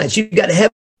these planets. You've got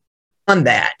heaven on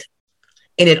that.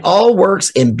 And it all works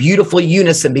in beautiful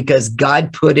unison because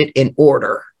God put it in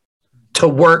order to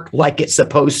work like it's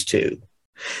supposed to.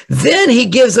 Then he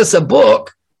gives us a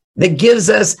book that gives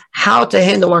us how to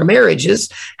handle our marriages,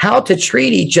 how to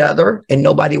treat each other, and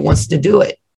nobody wants to do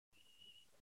it.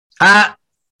 I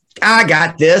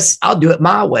got this. I'll do it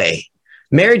my way.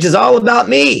 Marriage is all about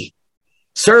me.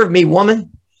 Serve me, woman.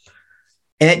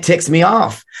 And it ticks me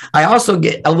off. I also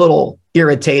get a little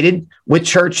irritated with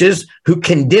churches who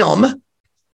condemn,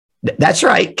 that's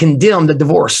right, condemn the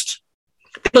divorced.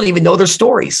 They don't even know their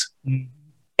stories.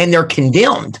 And they're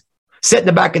condemned. Sit in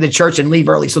the back of the church and leave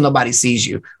early so nobody sees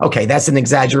you. Okay, that's an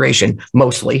exaggeration,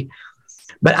 mostly.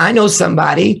 But I know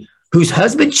somebody whose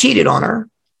husband cheated on her.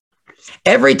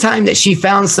 Every time that she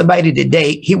found somebody to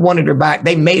date, he wanted her back.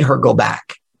 They made her go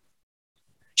back.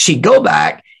 She'd go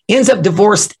back, ends up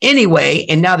divorced anyway,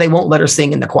 and now they won't let her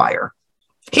sing in the choir.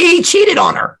 He cheated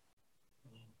on her.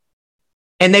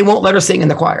 And they won't let her sing in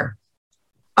the choir.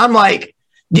 I'm like,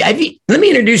 let me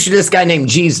introduce you to this guy named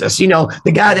Jesus. You know,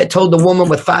 the guy that told the woman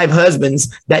with 5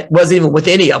 husbands that wasn't even with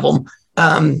any of them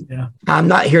I'm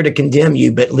not here to condemn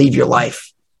you, but leave your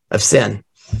life of sin.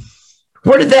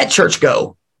 Where did that church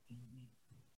go?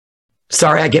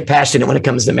 Sorry, I get passionate when it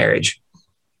comes to marriage.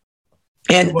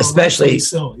 And especially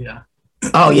so, yeah.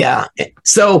 Oh, yeah.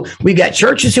 So we've got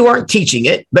churches who aren't teaching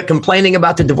it, but complaining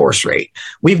about the divorce rate.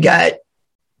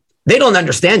 They don't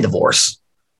understand divorce.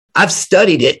 I've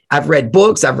studied it. I've read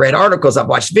books. I've read articles. I've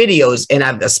watched videos, and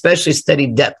I've especially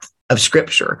studied depth of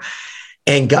scripture.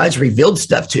 And God's revealed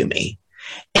stuff to me.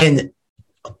 And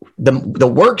the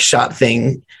workshop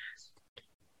thing,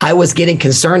 I was getting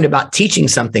concerned about teaching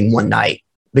something one night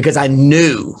because I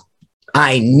knew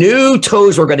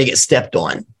toes were going to get stepped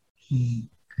on. Mm-hmm.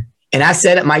 And I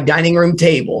sat at my dining room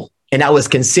table and I was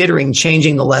considering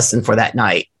changing the lesson for that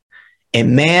night.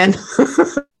 And man,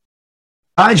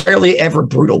 God's rarely ever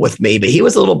brutal with me, but he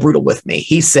was a little brutal with me.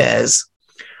 He says,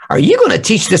 "Are you going to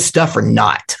teach this stuff or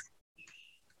not?"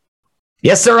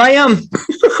 Yes, sir, I am.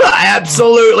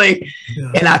 Absolutely.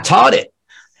 Yeah. And I taught it.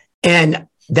 And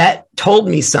that told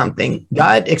me something.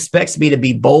 God expects me to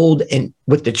be bold and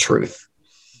with the truth.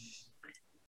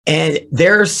 And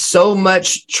there's so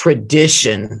much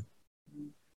tradition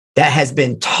that has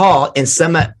been taught, and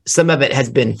some of it has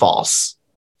been false.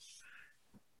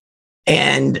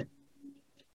 And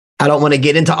I don't want to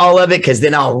get into all of it because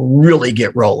then I'll really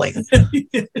get rolling.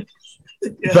 Yeah.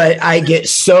 But I get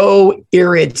so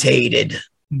irritated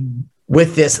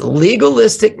with this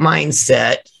legalistic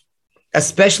mindset,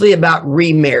 especially about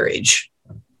remarriage.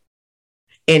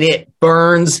 And it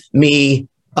burns me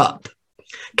up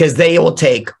because they will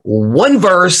take one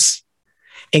verse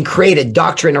and create a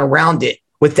doctrine around it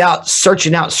without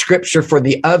searching out scripture for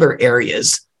the other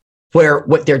areas where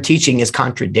what they're teaching is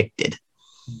contradicted.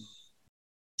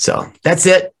 So that's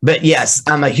it. But yes,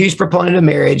 I'm a huge proponent of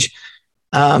marriage.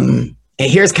 And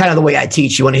here's kind of the way I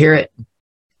teach. You want to hear it?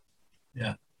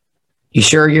 Yeah. You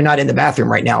sure you're not in the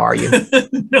bathroom right now, are you?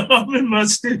 No, I'm in my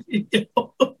studio.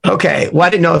 Okay. Well, I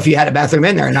didn't know if you had a bathroom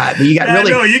in there or not, but you got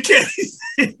really... No, you can't.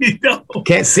 You know.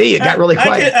 Can't see. It got really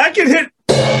quiet. I can hit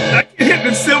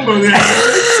the symbol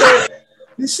there.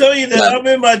 To show you that I'm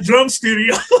in my drum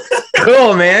studio.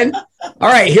 Cool, man. All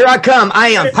right, here I come. I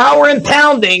am power and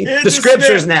pounding the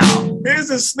scriptures now. Here's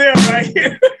a snare right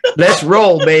here. Let's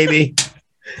roll, baby.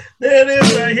 There it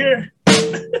is right here.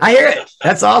 I hear it.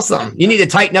 That's awesome. You need to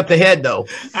tighten up the head, though.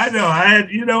 I know.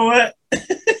 You know what?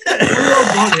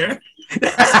 We'll go there.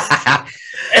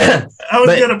 I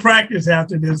was going to practice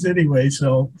after this anyway,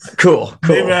 so cool.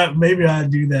 Maybe I'll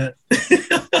do that.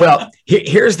 Well,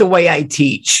 here's the way I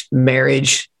teach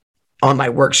marriage on my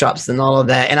workshops and all of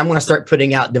that, and I'm going to start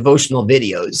putting out devotional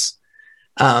videos.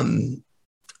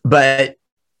 But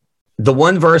the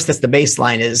one verse that's the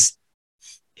baseline is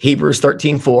Hebrews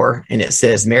 13:4, and it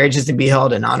says, "Marriage is to be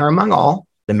held in honor among all,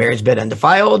 the marriage bed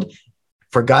undefiled,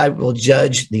 for God will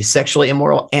judge the sexually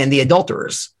immoral and the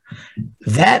adulterers."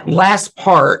 That last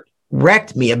part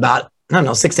wrecked me about,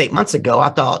 6 to 8 months ago. I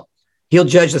thought, he'll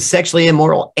judge the sexually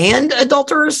immoral and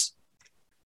adulterers?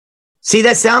 See,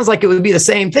 that sounds like it would be the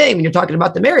same thing when you're talking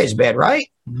about the marriage bed, right?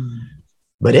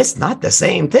 But it's not the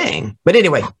same thing. But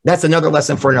anyway, that's another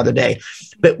lesson for another day.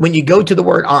 But when you go to the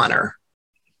word honor,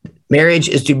 marriage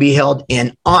is to be held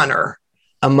in honor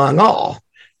among all.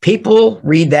 People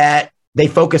read that, they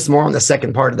focus more on the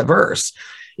second part of the verse.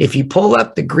 If you pull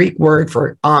up the Greek word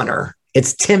for honor,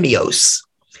 it's timios,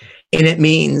 and it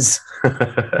means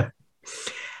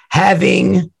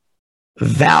having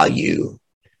value,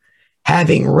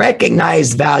 having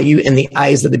recognized value in the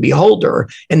eyes of the beholder.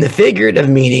 And the figurative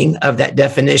meaning of that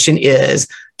definition is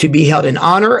to be held in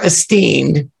honor,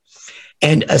 esteemed,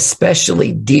 and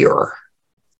especially dear.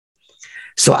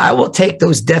 So I will take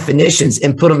those definitions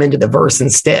and put them into the verse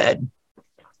instead.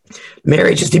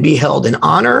 Marriage is to be held in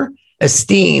honor,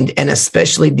 esteemed, and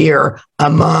especially dear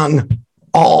among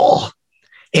all.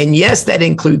 And yes, that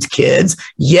includes kids.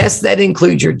 Yes, that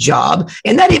includes your job.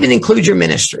 And that even includes your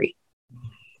ministry.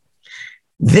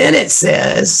 Then it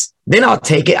says, then I'll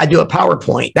take it. I do a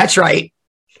PowerPoint. That's right.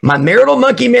 My Marital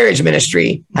Monkey Marriage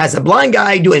Ministry has a blind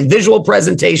guy doing visual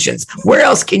presentations. Where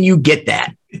else can you get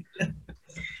that?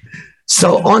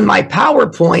 So on my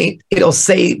PowerPoint, it'll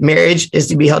say marriage is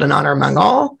to be held in honor among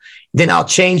all. Then I'll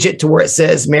change it to where it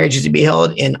says marriage is to be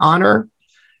held in honor,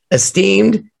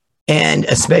 esteemed, and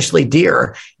especially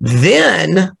dear.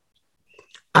 Then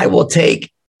I will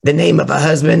take the name of a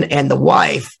husband and the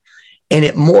wife, and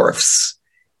it morphs.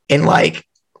 And like,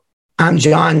 I'm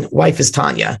John, wife is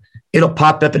Tanya. It'll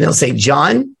pop up and it'll say,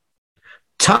 John,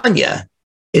 Tanya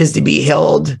is to be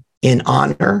held in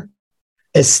honor,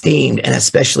 esteemed, and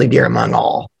especially dear among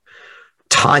all.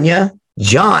 Tanya,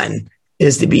 John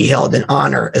is to be held in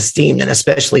honor, esteemed, and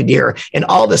especially dear. And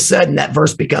all of a sudden that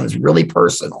verse becomes really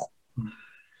personal.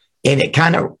 And it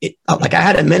kind of, like I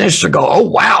had a minister go, oh,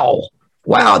 wow.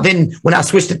 Wow. Then when I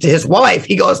switched it to his wife,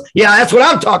 he goes, yeah, that's what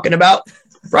I'm talking about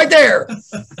right there.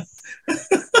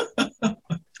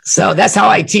 So that's how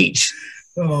I teach.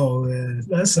 Oh man,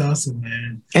 that's awesome,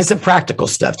 man. And some practical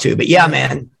stuff too. But yeah,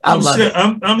 man, I love it.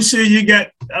 I'm sure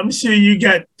you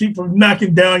got people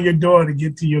knocking down your door to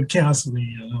get to your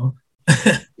counseling, you know.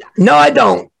 No, I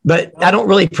don't, but I don't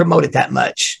really promote it that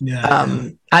much.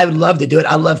 Yeah. I would love to do it.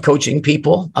 I love coaching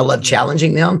people. I love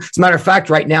challenging them. As a matter of fact,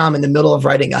 right now I'm in the middle of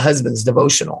writing a husband's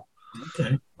devotional.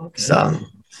 Okay. So,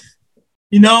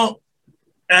 you know,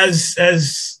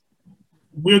 as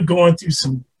we're going through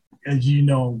some, as you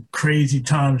know, crazy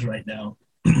times right now,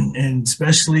 and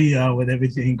especially with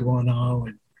everything going on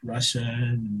with Russia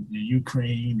and the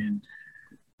Ukraine, and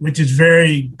which is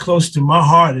very close to my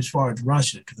heart as far as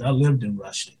Russia, because I lived in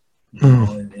Russia, you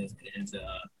know, and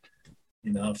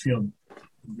you know, I feel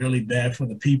really bad for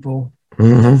the people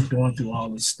going through all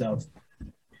this stuff.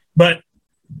 But,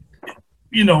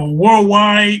 you know,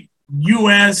 worldwide,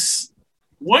 U.S.,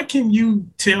 what can you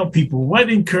tell people?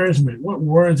 What encouragement, what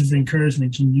words of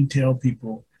encouragement can you tell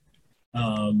people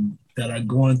that are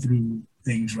going through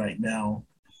things right now,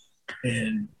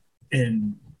 and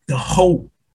the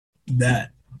hope that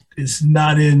it's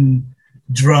not in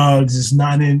drugs, it's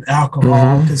not in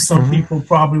alcohol, because some people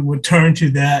probably would turn to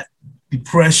that,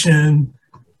 depression,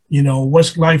 you know,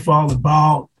 what's life all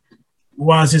about?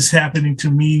 Why is this happening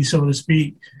to me, so to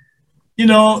speak? You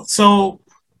know, so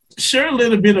share a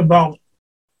little bit about,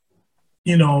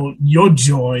 you know, your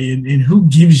joy and who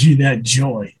gives you that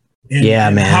joy.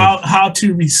 And, man. How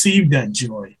to receive that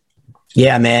joy.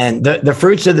 Yeah, man. The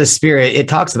fruits of the Spirit, it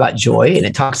talks about joy and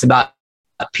it talks about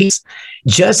peace.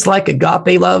 Just like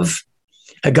agape love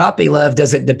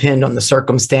doesn't depend on the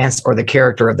circumstance or the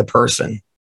character of the person.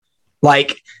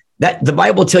 Like that, the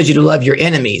Bible tells you to love your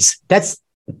enemies. That's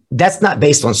not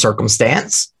based on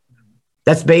circumstance.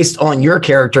 That's based on your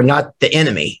character, not the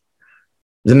enemy.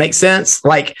 Does it make sense?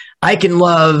 Like I can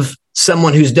love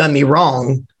someone who's done me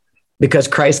wrong because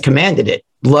Christ commanded it.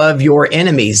 Love your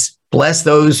enemies. Bless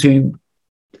those who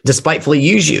despitefully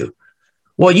use you.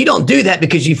 Well, you don't do that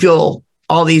because you feel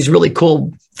all these really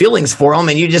cool feelings for them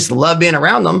and you just love being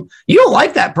around them. You don't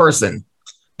like that person.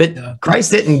 But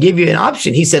Christ didn't give you an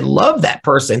option. He said, love that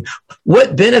person.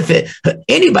 What benefit?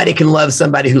 Anybody can love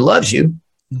somebody who loves you.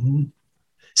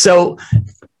 So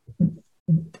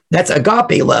that's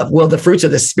agape love. Well, the fruits of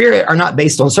the Spirit are not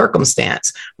based on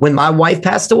circumstance. When my wife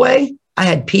passed away, I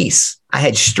had peace. I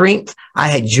had strength. I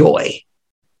had joy.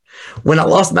 When I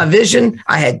lost my vision,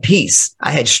 I had peace. I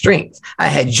had strength. I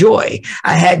had joy.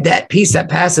 I had that peace that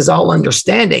passes all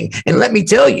understanding. And let me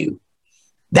tell you,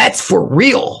 that's for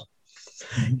real.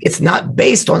 It's not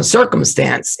based on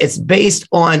circumstance. It's based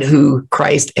on who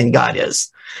Christ and God is.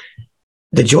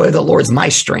 The joy of the Lord is my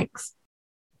strength.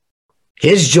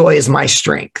 His joy is my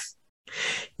strength.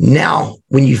 Now,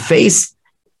 when you face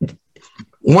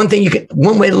one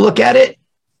way to look at it,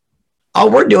 all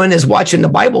we're doing is watching the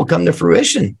Bible come to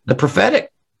fruition, the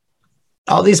prophetic.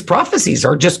 All these prophecies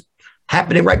are just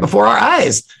happening right before our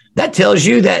eyes. That tells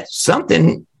you that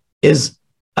something is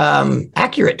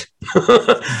accurate.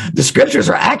 The scriptures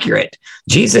are accurate.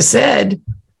 Jesus said,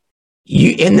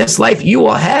 in this life, you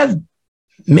will have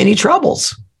many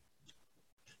troubles.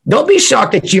 Don't be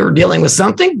shocked that you're dealing with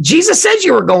something. Jesus said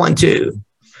you were going to,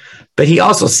 but he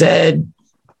also said,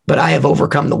 but I have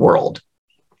overcome the world.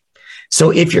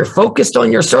 So if you're focused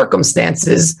on your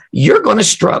circumstances, you're going to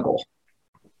struggle.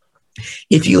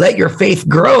 If you let your faith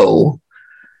grow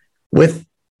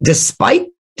despite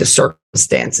the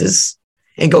circumstances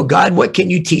and go, God, what can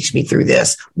you teach me through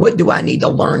this? What do I need to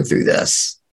learn through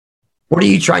this? What are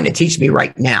you trying to teach me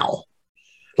right now?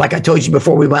 Like I told you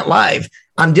before we went live,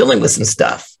 I'm dealing with some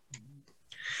stuff.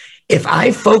 If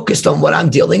I focused on what I'm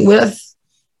dealing with,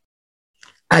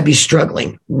 I'd be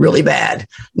struggling really bad.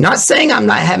 Not saying I'm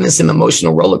not having some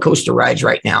emotional roller coaster rides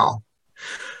right now,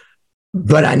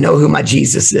 but I know who my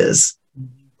Jesus is.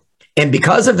 And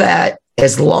because of that,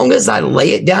 as long as I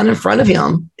lay it down in front of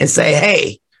him and say,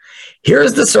 hey,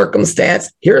 here's the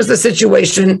circumstance, here's the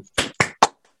situation,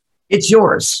 it's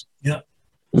yours. Yeah.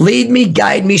 Lead me,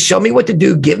 guide me, show me what to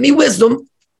do, give me wisdom.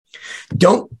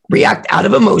 Don't react out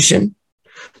of emotion.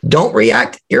 Don't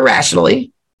react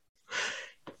irrationally.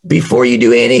 Before you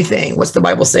do anything, what's the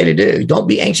Bible say to do? Don't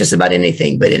be anxious about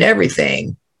anything, but in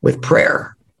everything with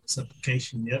prayer.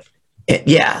 Supplication, yep.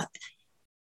 Yeah.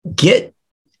 Get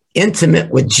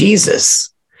intimate with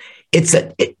Jesus.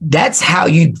 That's how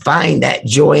you find that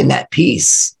joy and that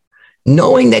peace.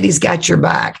 knowing that he's got your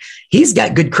back. He's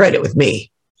got good credit with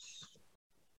me.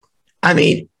 I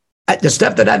mean, the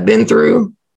stuff that I've been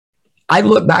through, I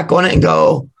look back on it and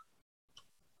go,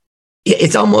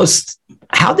 it's almost,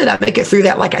 how did I make it through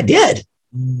that like I did?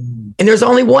 And there's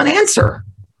only one answer.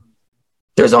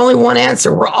 There's only one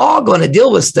answer. We're all going to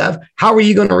deal with stuff. How are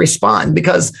you going to respond?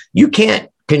 Because you can't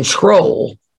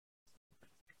control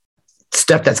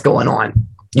stuff that's going on.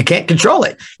 You can't control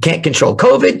it. Can't control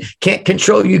COVID. Can't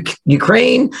control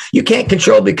Ukraine. You can't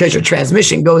control because your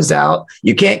transmission goes out.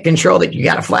 You can't control that you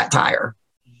got a flat tire.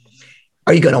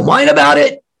 Are you going to whine about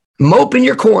it, mope in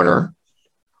your corner,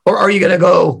 or are you going to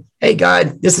go, hey,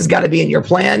 God, this has got to be in your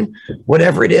plan.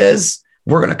 Whatever it is,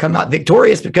 we're going to come out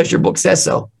victorious because your book says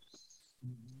so.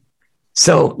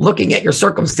 So looking at your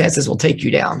circumstances will take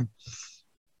you down.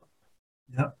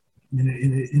 Yep.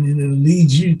 And it'll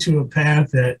lead you to a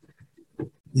path that,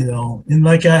 you know, and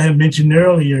like I had mentioned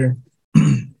earlier,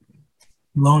 a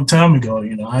long time ago,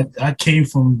 you know, I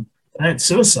had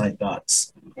suicide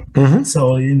thoughts. Mm-hmm.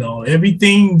 So, you know,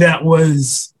 everything that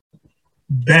was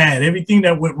bad, everything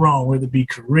that went wrong, whether it be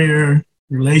career,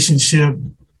 relationship,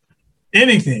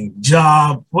 anything,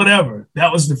 job, whatever,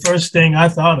 that was the first thing I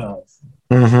thought of.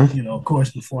 Mm-hmm. You know, of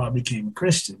course, before I became a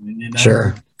Christian. And then I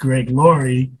heard Greg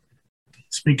Laurie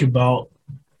speak about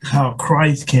how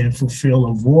Christ can fulfill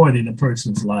a void in a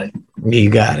person's life. You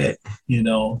got it. You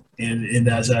know, and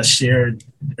as I shared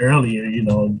earlier, you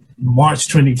know, March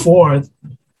 24th,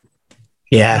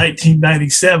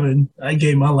 1997, I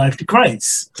gave my life to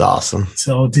Christ. It's awesome.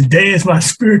 So today is my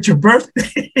spiritual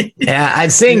birthday. Yeah,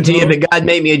 I'd sing to you, but God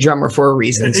made me a drummer for a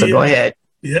reason. So go ahead.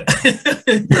 Yeah.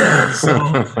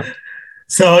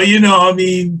 So, you know, I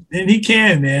mean, and he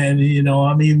can, man, you know,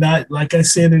 I mean, not like I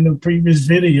said in the previous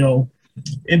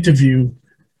interview,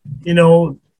 you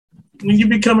know, when you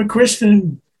become a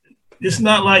Christian, it's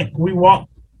not like we walk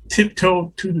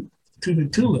tiptoe to the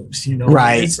tulips, you know.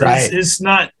 Right, it's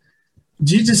not,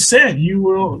 Jesus said you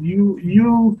know,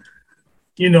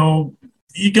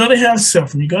 you're going to have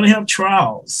suffering, you're going to have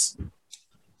trials.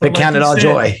 But count it all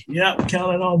joy. Yeah,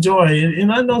 count it all joy.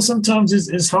 And I know sometimes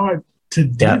it's hard to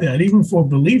do that, even for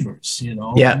believers, you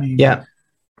know. Yeah, I mean,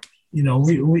 you know,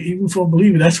 we even for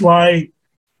believers. That's why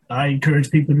I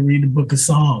encourage people to read the book of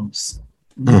Psalms.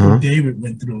 What David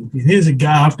went through. Here's a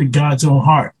guy after God's own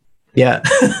heart. Yeah.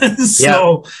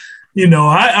 So, you know,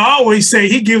 I always say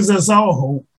he gives us all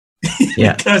hope.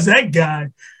 Because that guy,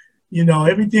 you know,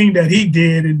 everything that he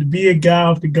did, and to be a guy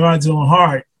after God's own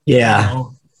heart. Yeah. You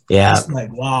know, it's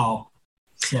like, wow.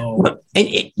 So,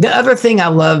 and the other thing I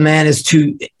love, man, is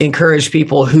to encourage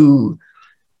people who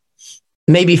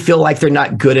maybe feel like they're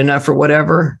not good enough or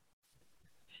whatever.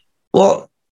 Well,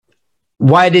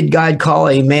 why did God call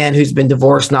a man who's been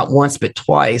divorced not once but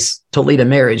twice to lead a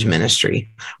marriage ministry?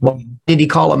 Why did he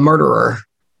call a murderer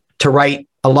to write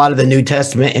a lot of the New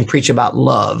Testament and preach about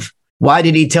love? Why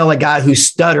did he tell a guy who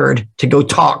stuttered to go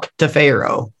talk to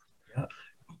Pharaoh?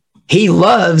 He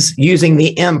loves using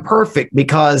the imperfect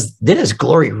because then his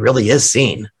glory really is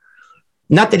seen.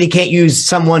 Not that he can't use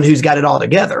someone who's got it all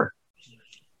together,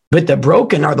 but the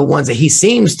broken are the ones that he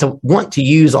seems to want to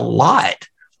use a lot.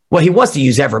 Well, he wants to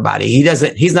use everybody.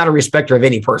 He's not a respecter of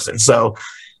any person. So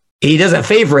he doesn't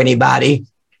favor anybody,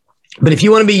 but if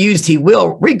you want to be used, he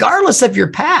will, regardless of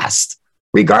your past,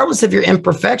 regardless of your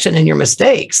imperfection and your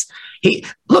mistakes.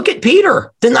 Look at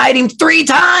Peter, denied him 3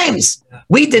 times.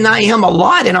 We deny him a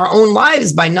lot in our own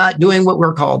lives by not doing what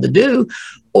we're called to do,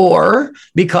 or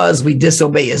because we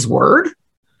disobey his word.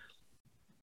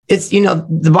 It's, you know,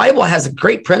 the Bible has a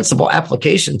great principle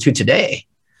application to today.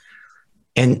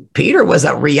 And Peter was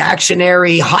a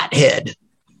reactionary hothead.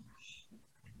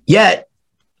 Yet,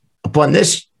 upon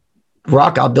this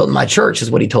rock I'll build my church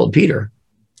is what he told Peter.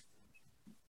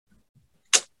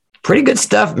 Pretty good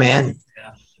stuff, man.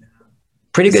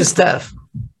 Pretty good stuff.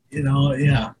 You know,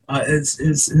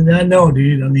 it's and I know,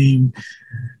 dude. I mean,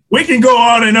 we can go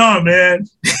on and on, man.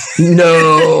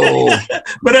 No.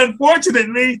 But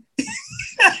unfortunately,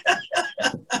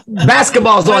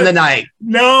 basketball's on tonight.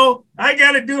 No, I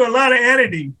got to do a lot of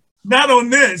editing. Not on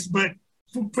this, but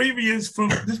from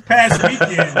this past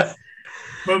weekend.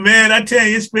 But man, I tell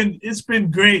you, it's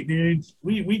been great, dude.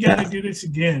 We got to do this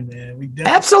again, man.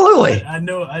 Absolutely. I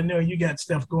know you got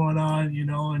stuff going on, you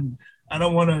know, and I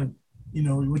don't want to, you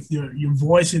know, with your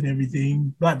voice and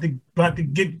everything, about to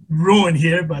get ruined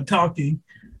here by talking,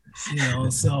 you know.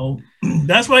 So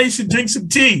that's why you should drink some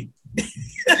tea.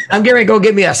 I'm getting ready to go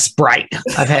get me a Sprite.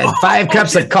 I've had 5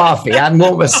 cups of coffee. I'm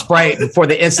going with Sprite before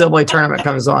the NCAA tournament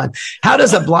comes on. How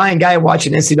does a blind guy watch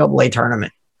an NCAA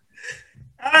tournament?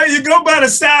 You go by the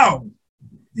sound.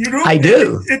 You know, I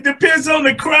do. It depends on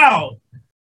the crowd.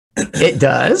 It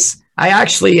does. I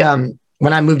actually,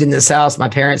 when I moved in this house, my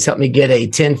parents helped me get a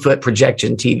 10-foot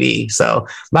projection TV. So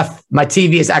my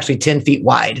TV is actually 10 feet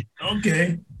wide.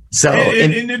 Okay. So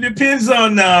and it depends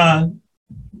on,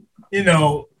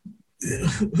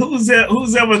 who's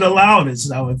ever the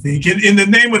loudest, I would think, in the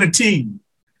name of the team.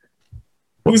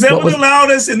 Who's ever the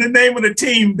loudest in the name of the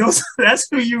team, that's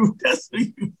who you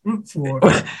root for.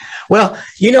 Well,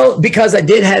 because I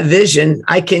did have vision,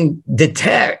 I can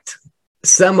detect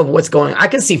some of what's going on. I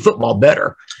can see football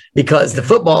better because the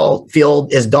football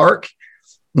field is dark.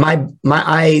 My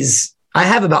eyes, I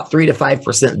have about 3 to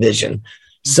 5% vision.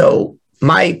 So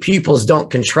my pupils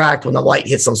don't contract when the light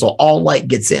hits them. So all light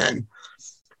gets in,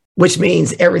 which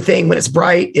means everything when it's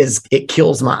bright it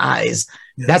kills my eyes.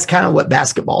 Yeah. That's kind of what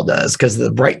basketball does because of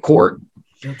the bright court.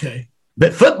 Okay.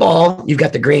 But football, you've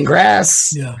got the green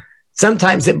grass. Yeah.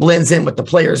 Sometimes it blends in with the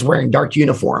players wearing dark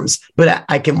uniforms, but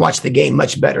I can watch the game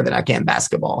much better than I can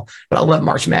basketball. But I love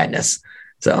March Madness.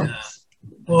 So, yeah.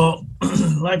 Well,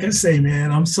 like I say,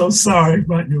 man, I'm so sorry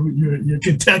about your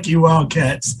Kentucky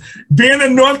Wildcats. Being a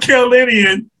North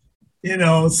Carolinian,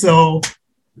 so.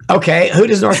 Okay, who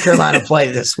does North Carolina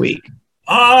play this week?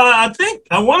 I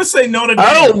want to say Notre Dame.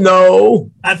 Oh, no.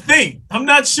 I'm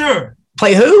not sure.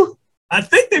 Play who? I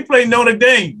think they play Notre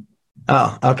Dame.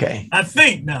 Oh, okay. I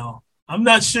think now. I'm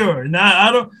not sure.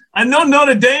 Now I know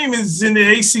Notre Dame is in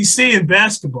the ACC in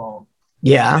basketball.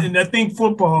 Yeah. And I think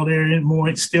football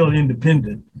they're still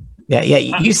independent. Yeah.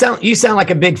 You sound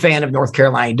like a big fan of North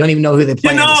Carolina. You don't even know who they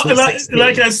play.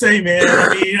 Like I say, man,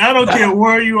 I don't care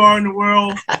where you are in the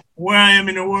world, where I am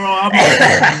in the world. I'm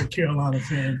a North Carolina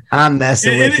fan. I'm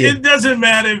messing with you. It doesn't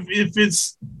matter if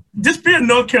it's just be a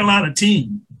North Carolina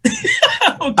team.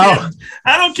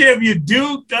 I don't care if you're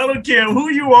Duke. I don't care who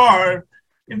you are.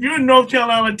 If you're a North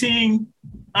Carolina team,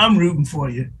 I'm rooting for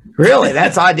you. Really?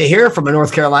 That's odd to hear from a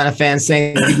North Carolina fan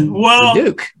saying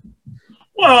Duke.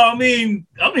 Well,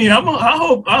 I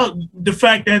hope the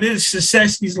fact that it's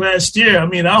Krzyzewski's last year.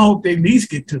 I hope they at least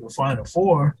get to the Final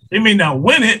Four. They may not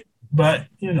win it, but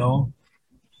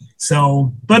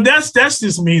So, but that's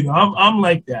just me though. I'm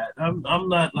like that. I'm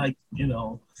not like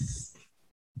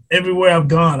everywhere I've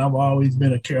gone, I've always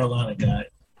been a Carolina guy.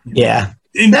 Yeah,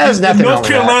 There's nothing North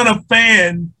Carolina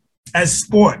fan as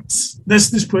sports.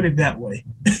 Let's just put it that way.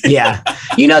 Yeah.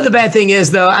 The bad thing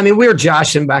is, though, we were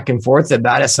joshing back and forth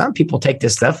about it. Some people take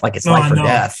this stuff like it's life or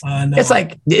death. It's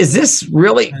like, is this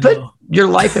really put your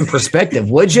life in perspective?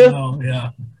 Would you?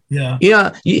 Yeah.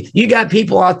 You got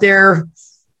people out there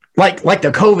like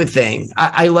the COVID thing.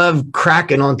 I love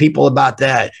cracking on people about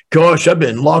that. Gosh, I've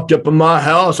been locked up in my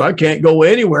house. I can't go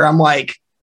anywhere. I'm like,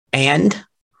 and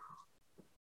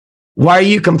why are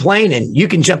you complaining? You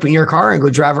can jump in your car and go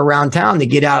drive around town to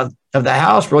get out of the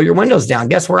house, roll your windows down.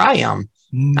 Guess where I am?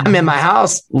 I'm in my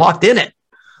house, locked in it.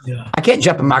 Yeah. I can't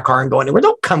jump in my car and go anywhere.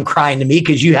 Don't come crying to me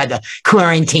because you had to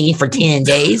quarantine for 10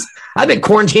 days. I've been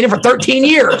quarantining for 13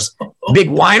 years, big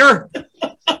whiner.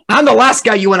 I'm the last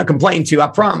guy you want to complain to, I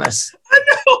promise. I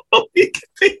know.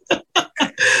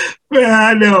 Man,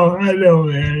 I know,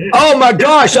 man. Oh, my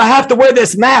gosh, I have to wear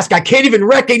this mask. I can't even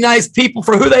recognize people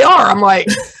for who they are. I'm like,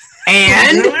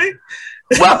 and really?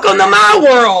 Welcome to my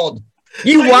world.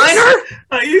 You whiner?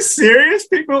 Are you serious?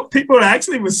 People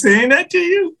actually were saying that to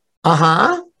you?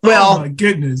 Uh-huh. Well, oh my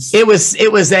goodness. It was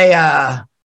a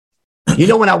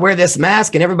when I wear this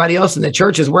mask and everybody else in the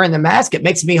church is wearing the mask, it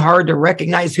makes me hard to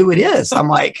recognize who it is. I'm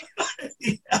like,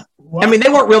 yeah. Wow. They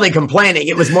weren't really complaining.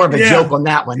 It was more of a joke on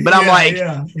that one. But I'm like,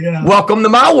 welcome to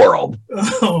my world.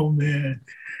 Oh, man.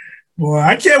 Boy,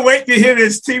 I can't wait to hear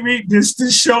this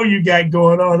this show you got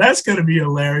going on. That's going to be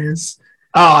hilarious.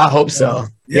 Oh, I hope so.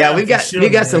 Yeah, we got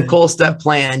some cool stuff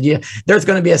planned. Yeah, there's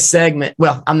going to be a segment.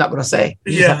 Well, I'm not going to say.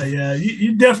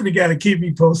 You definitely got to keep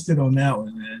me posted on that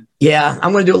one, man. Yeah,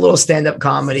 I'm going to do a little stand-up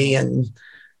comedy, and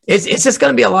it's just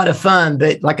going to be a lot of fun.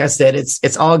 But like I said,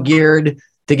 it's all geared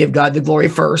to give God the glory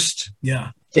first.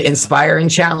 Yeah, to inspire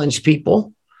and challenge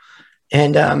people,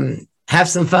 and have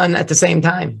some fun at the same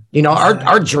time.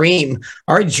 Our dream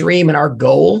and our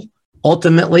goal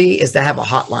ultimately is to have a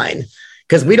hotline.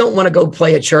 Because we don't want to go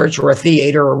play a church or a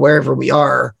theater or wherever we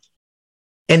are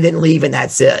and then leave and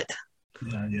that's it.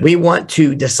 Yeah. We want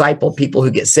to disciple people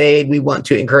who get saved. We want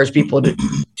to encourage people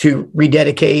to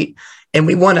rededicate. And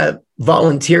we want a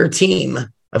volunteer team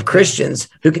of Christians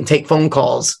who can take phone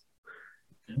calls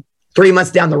 3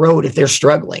 months down the road if they're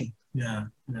struggling. Yeah.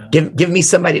 Give me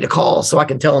somebody to call so I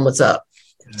can tell them what's up.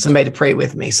 Yeah. Somebody to pray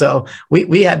with me. So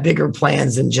we have bigger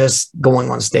plans than just going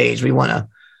on stage. We want to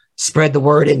spread the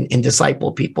word and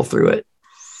disciple people through it.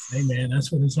 Hey, man,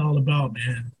 that's what it's all about,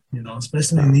 man.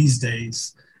 Especially in these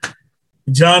days.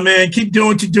 John, man, keep doing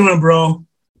what you're doing, bro.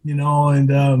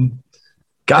 and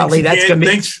golly, that's gonna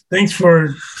be thanks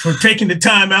for taking the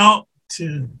time out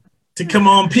to come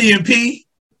on PNP.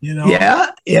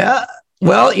 Yeah.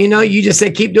 Well, you just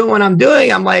said keep doing what I'm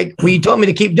doing. I'm like, well, you told me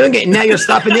to keep doing it, and now you're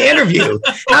stopping the interview.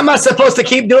 How am I supposed to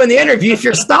keep doing the interview if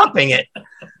you're stopping it?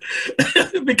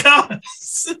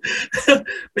 Because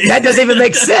that doesn't even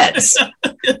make sense.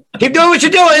 Keep doing what you're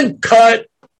doing. Cut.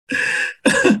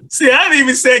 See, I didn't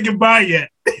even say goodbye yet.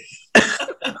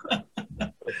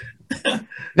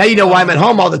 Now you know why I'm at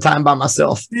home all the time by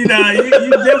myself. You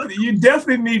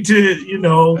definitely need to,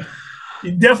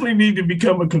 you definitely need to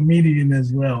become a comedian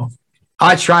as well.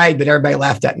 I tried, but everybody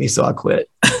laughed at me, so I quit.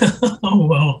 Oh,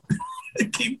 well,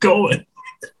 keep going.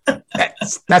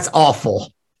 That's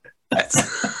awful.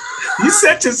 You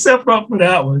set yourself up for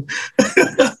that one.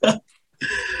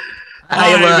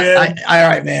 All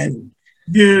right, man.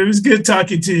 Good. It was good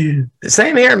talking to you.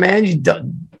 Same here, man.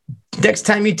 Next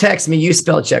time you text me, you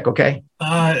spell check, okay?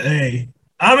 Hey,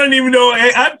 I don't even know.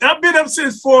 Hey, I've been up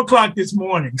since 4:00 this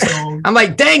morning. So I'm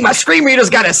like, dang, my screen reader's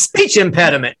got a speech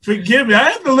impediment. Forgive me. I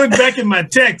have to look back in my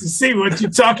text to see what you're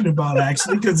talking about,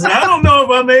 actually, because I don't know if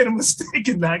I made a mistake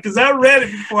or not, because I read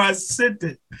it before I sent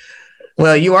it.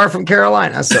 Well, you are from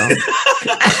Carolina, so.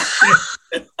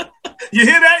 You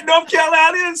hear that? North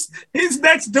Carolina he's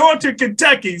next door to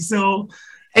Kentucky. So,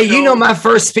 hey, my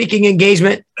first speaking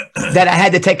engagement that I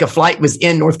had to take a flight was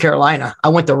in North Carolina. I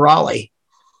went to Raleigh.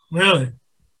 Really?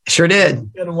 Sure did.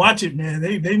 You gotta watch it, man.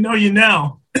 They know you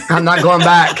now. I'm not going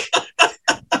back.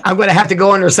 I'm going to have to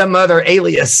go under some other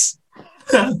alias.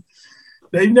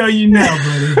 They know you now,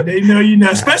 buddy. They know you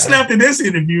now. Especially after this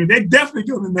interview. They're definitely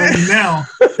going to know you now.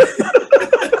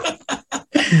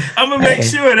 I'm going to make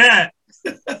sure of that.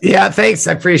 Yeah, thanks.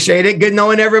 I appreciate it. Good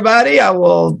knowing everybody. I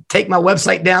will take my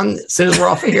website down as soon as we're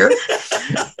off of here.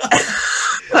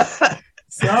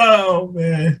 Oh,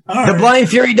 man.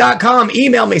 TheBlindFury.com.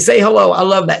 Email me. Say hello. I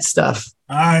love that stuff.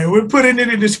 All right. We'll put it in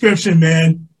the description,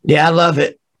 man. Yeah, I love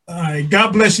it. All right.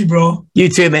 God bless you, bro. You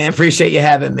too, man. Appreciate you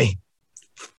having me.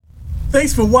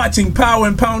 Thanks for watching Power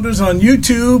and Pounders on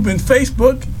YouTube and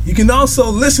Facebook. You can also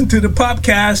listen to the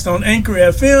podcast on Anchor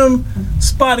FM,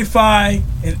 Spotify,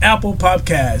 and Apple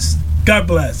Podcasts. God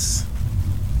bless.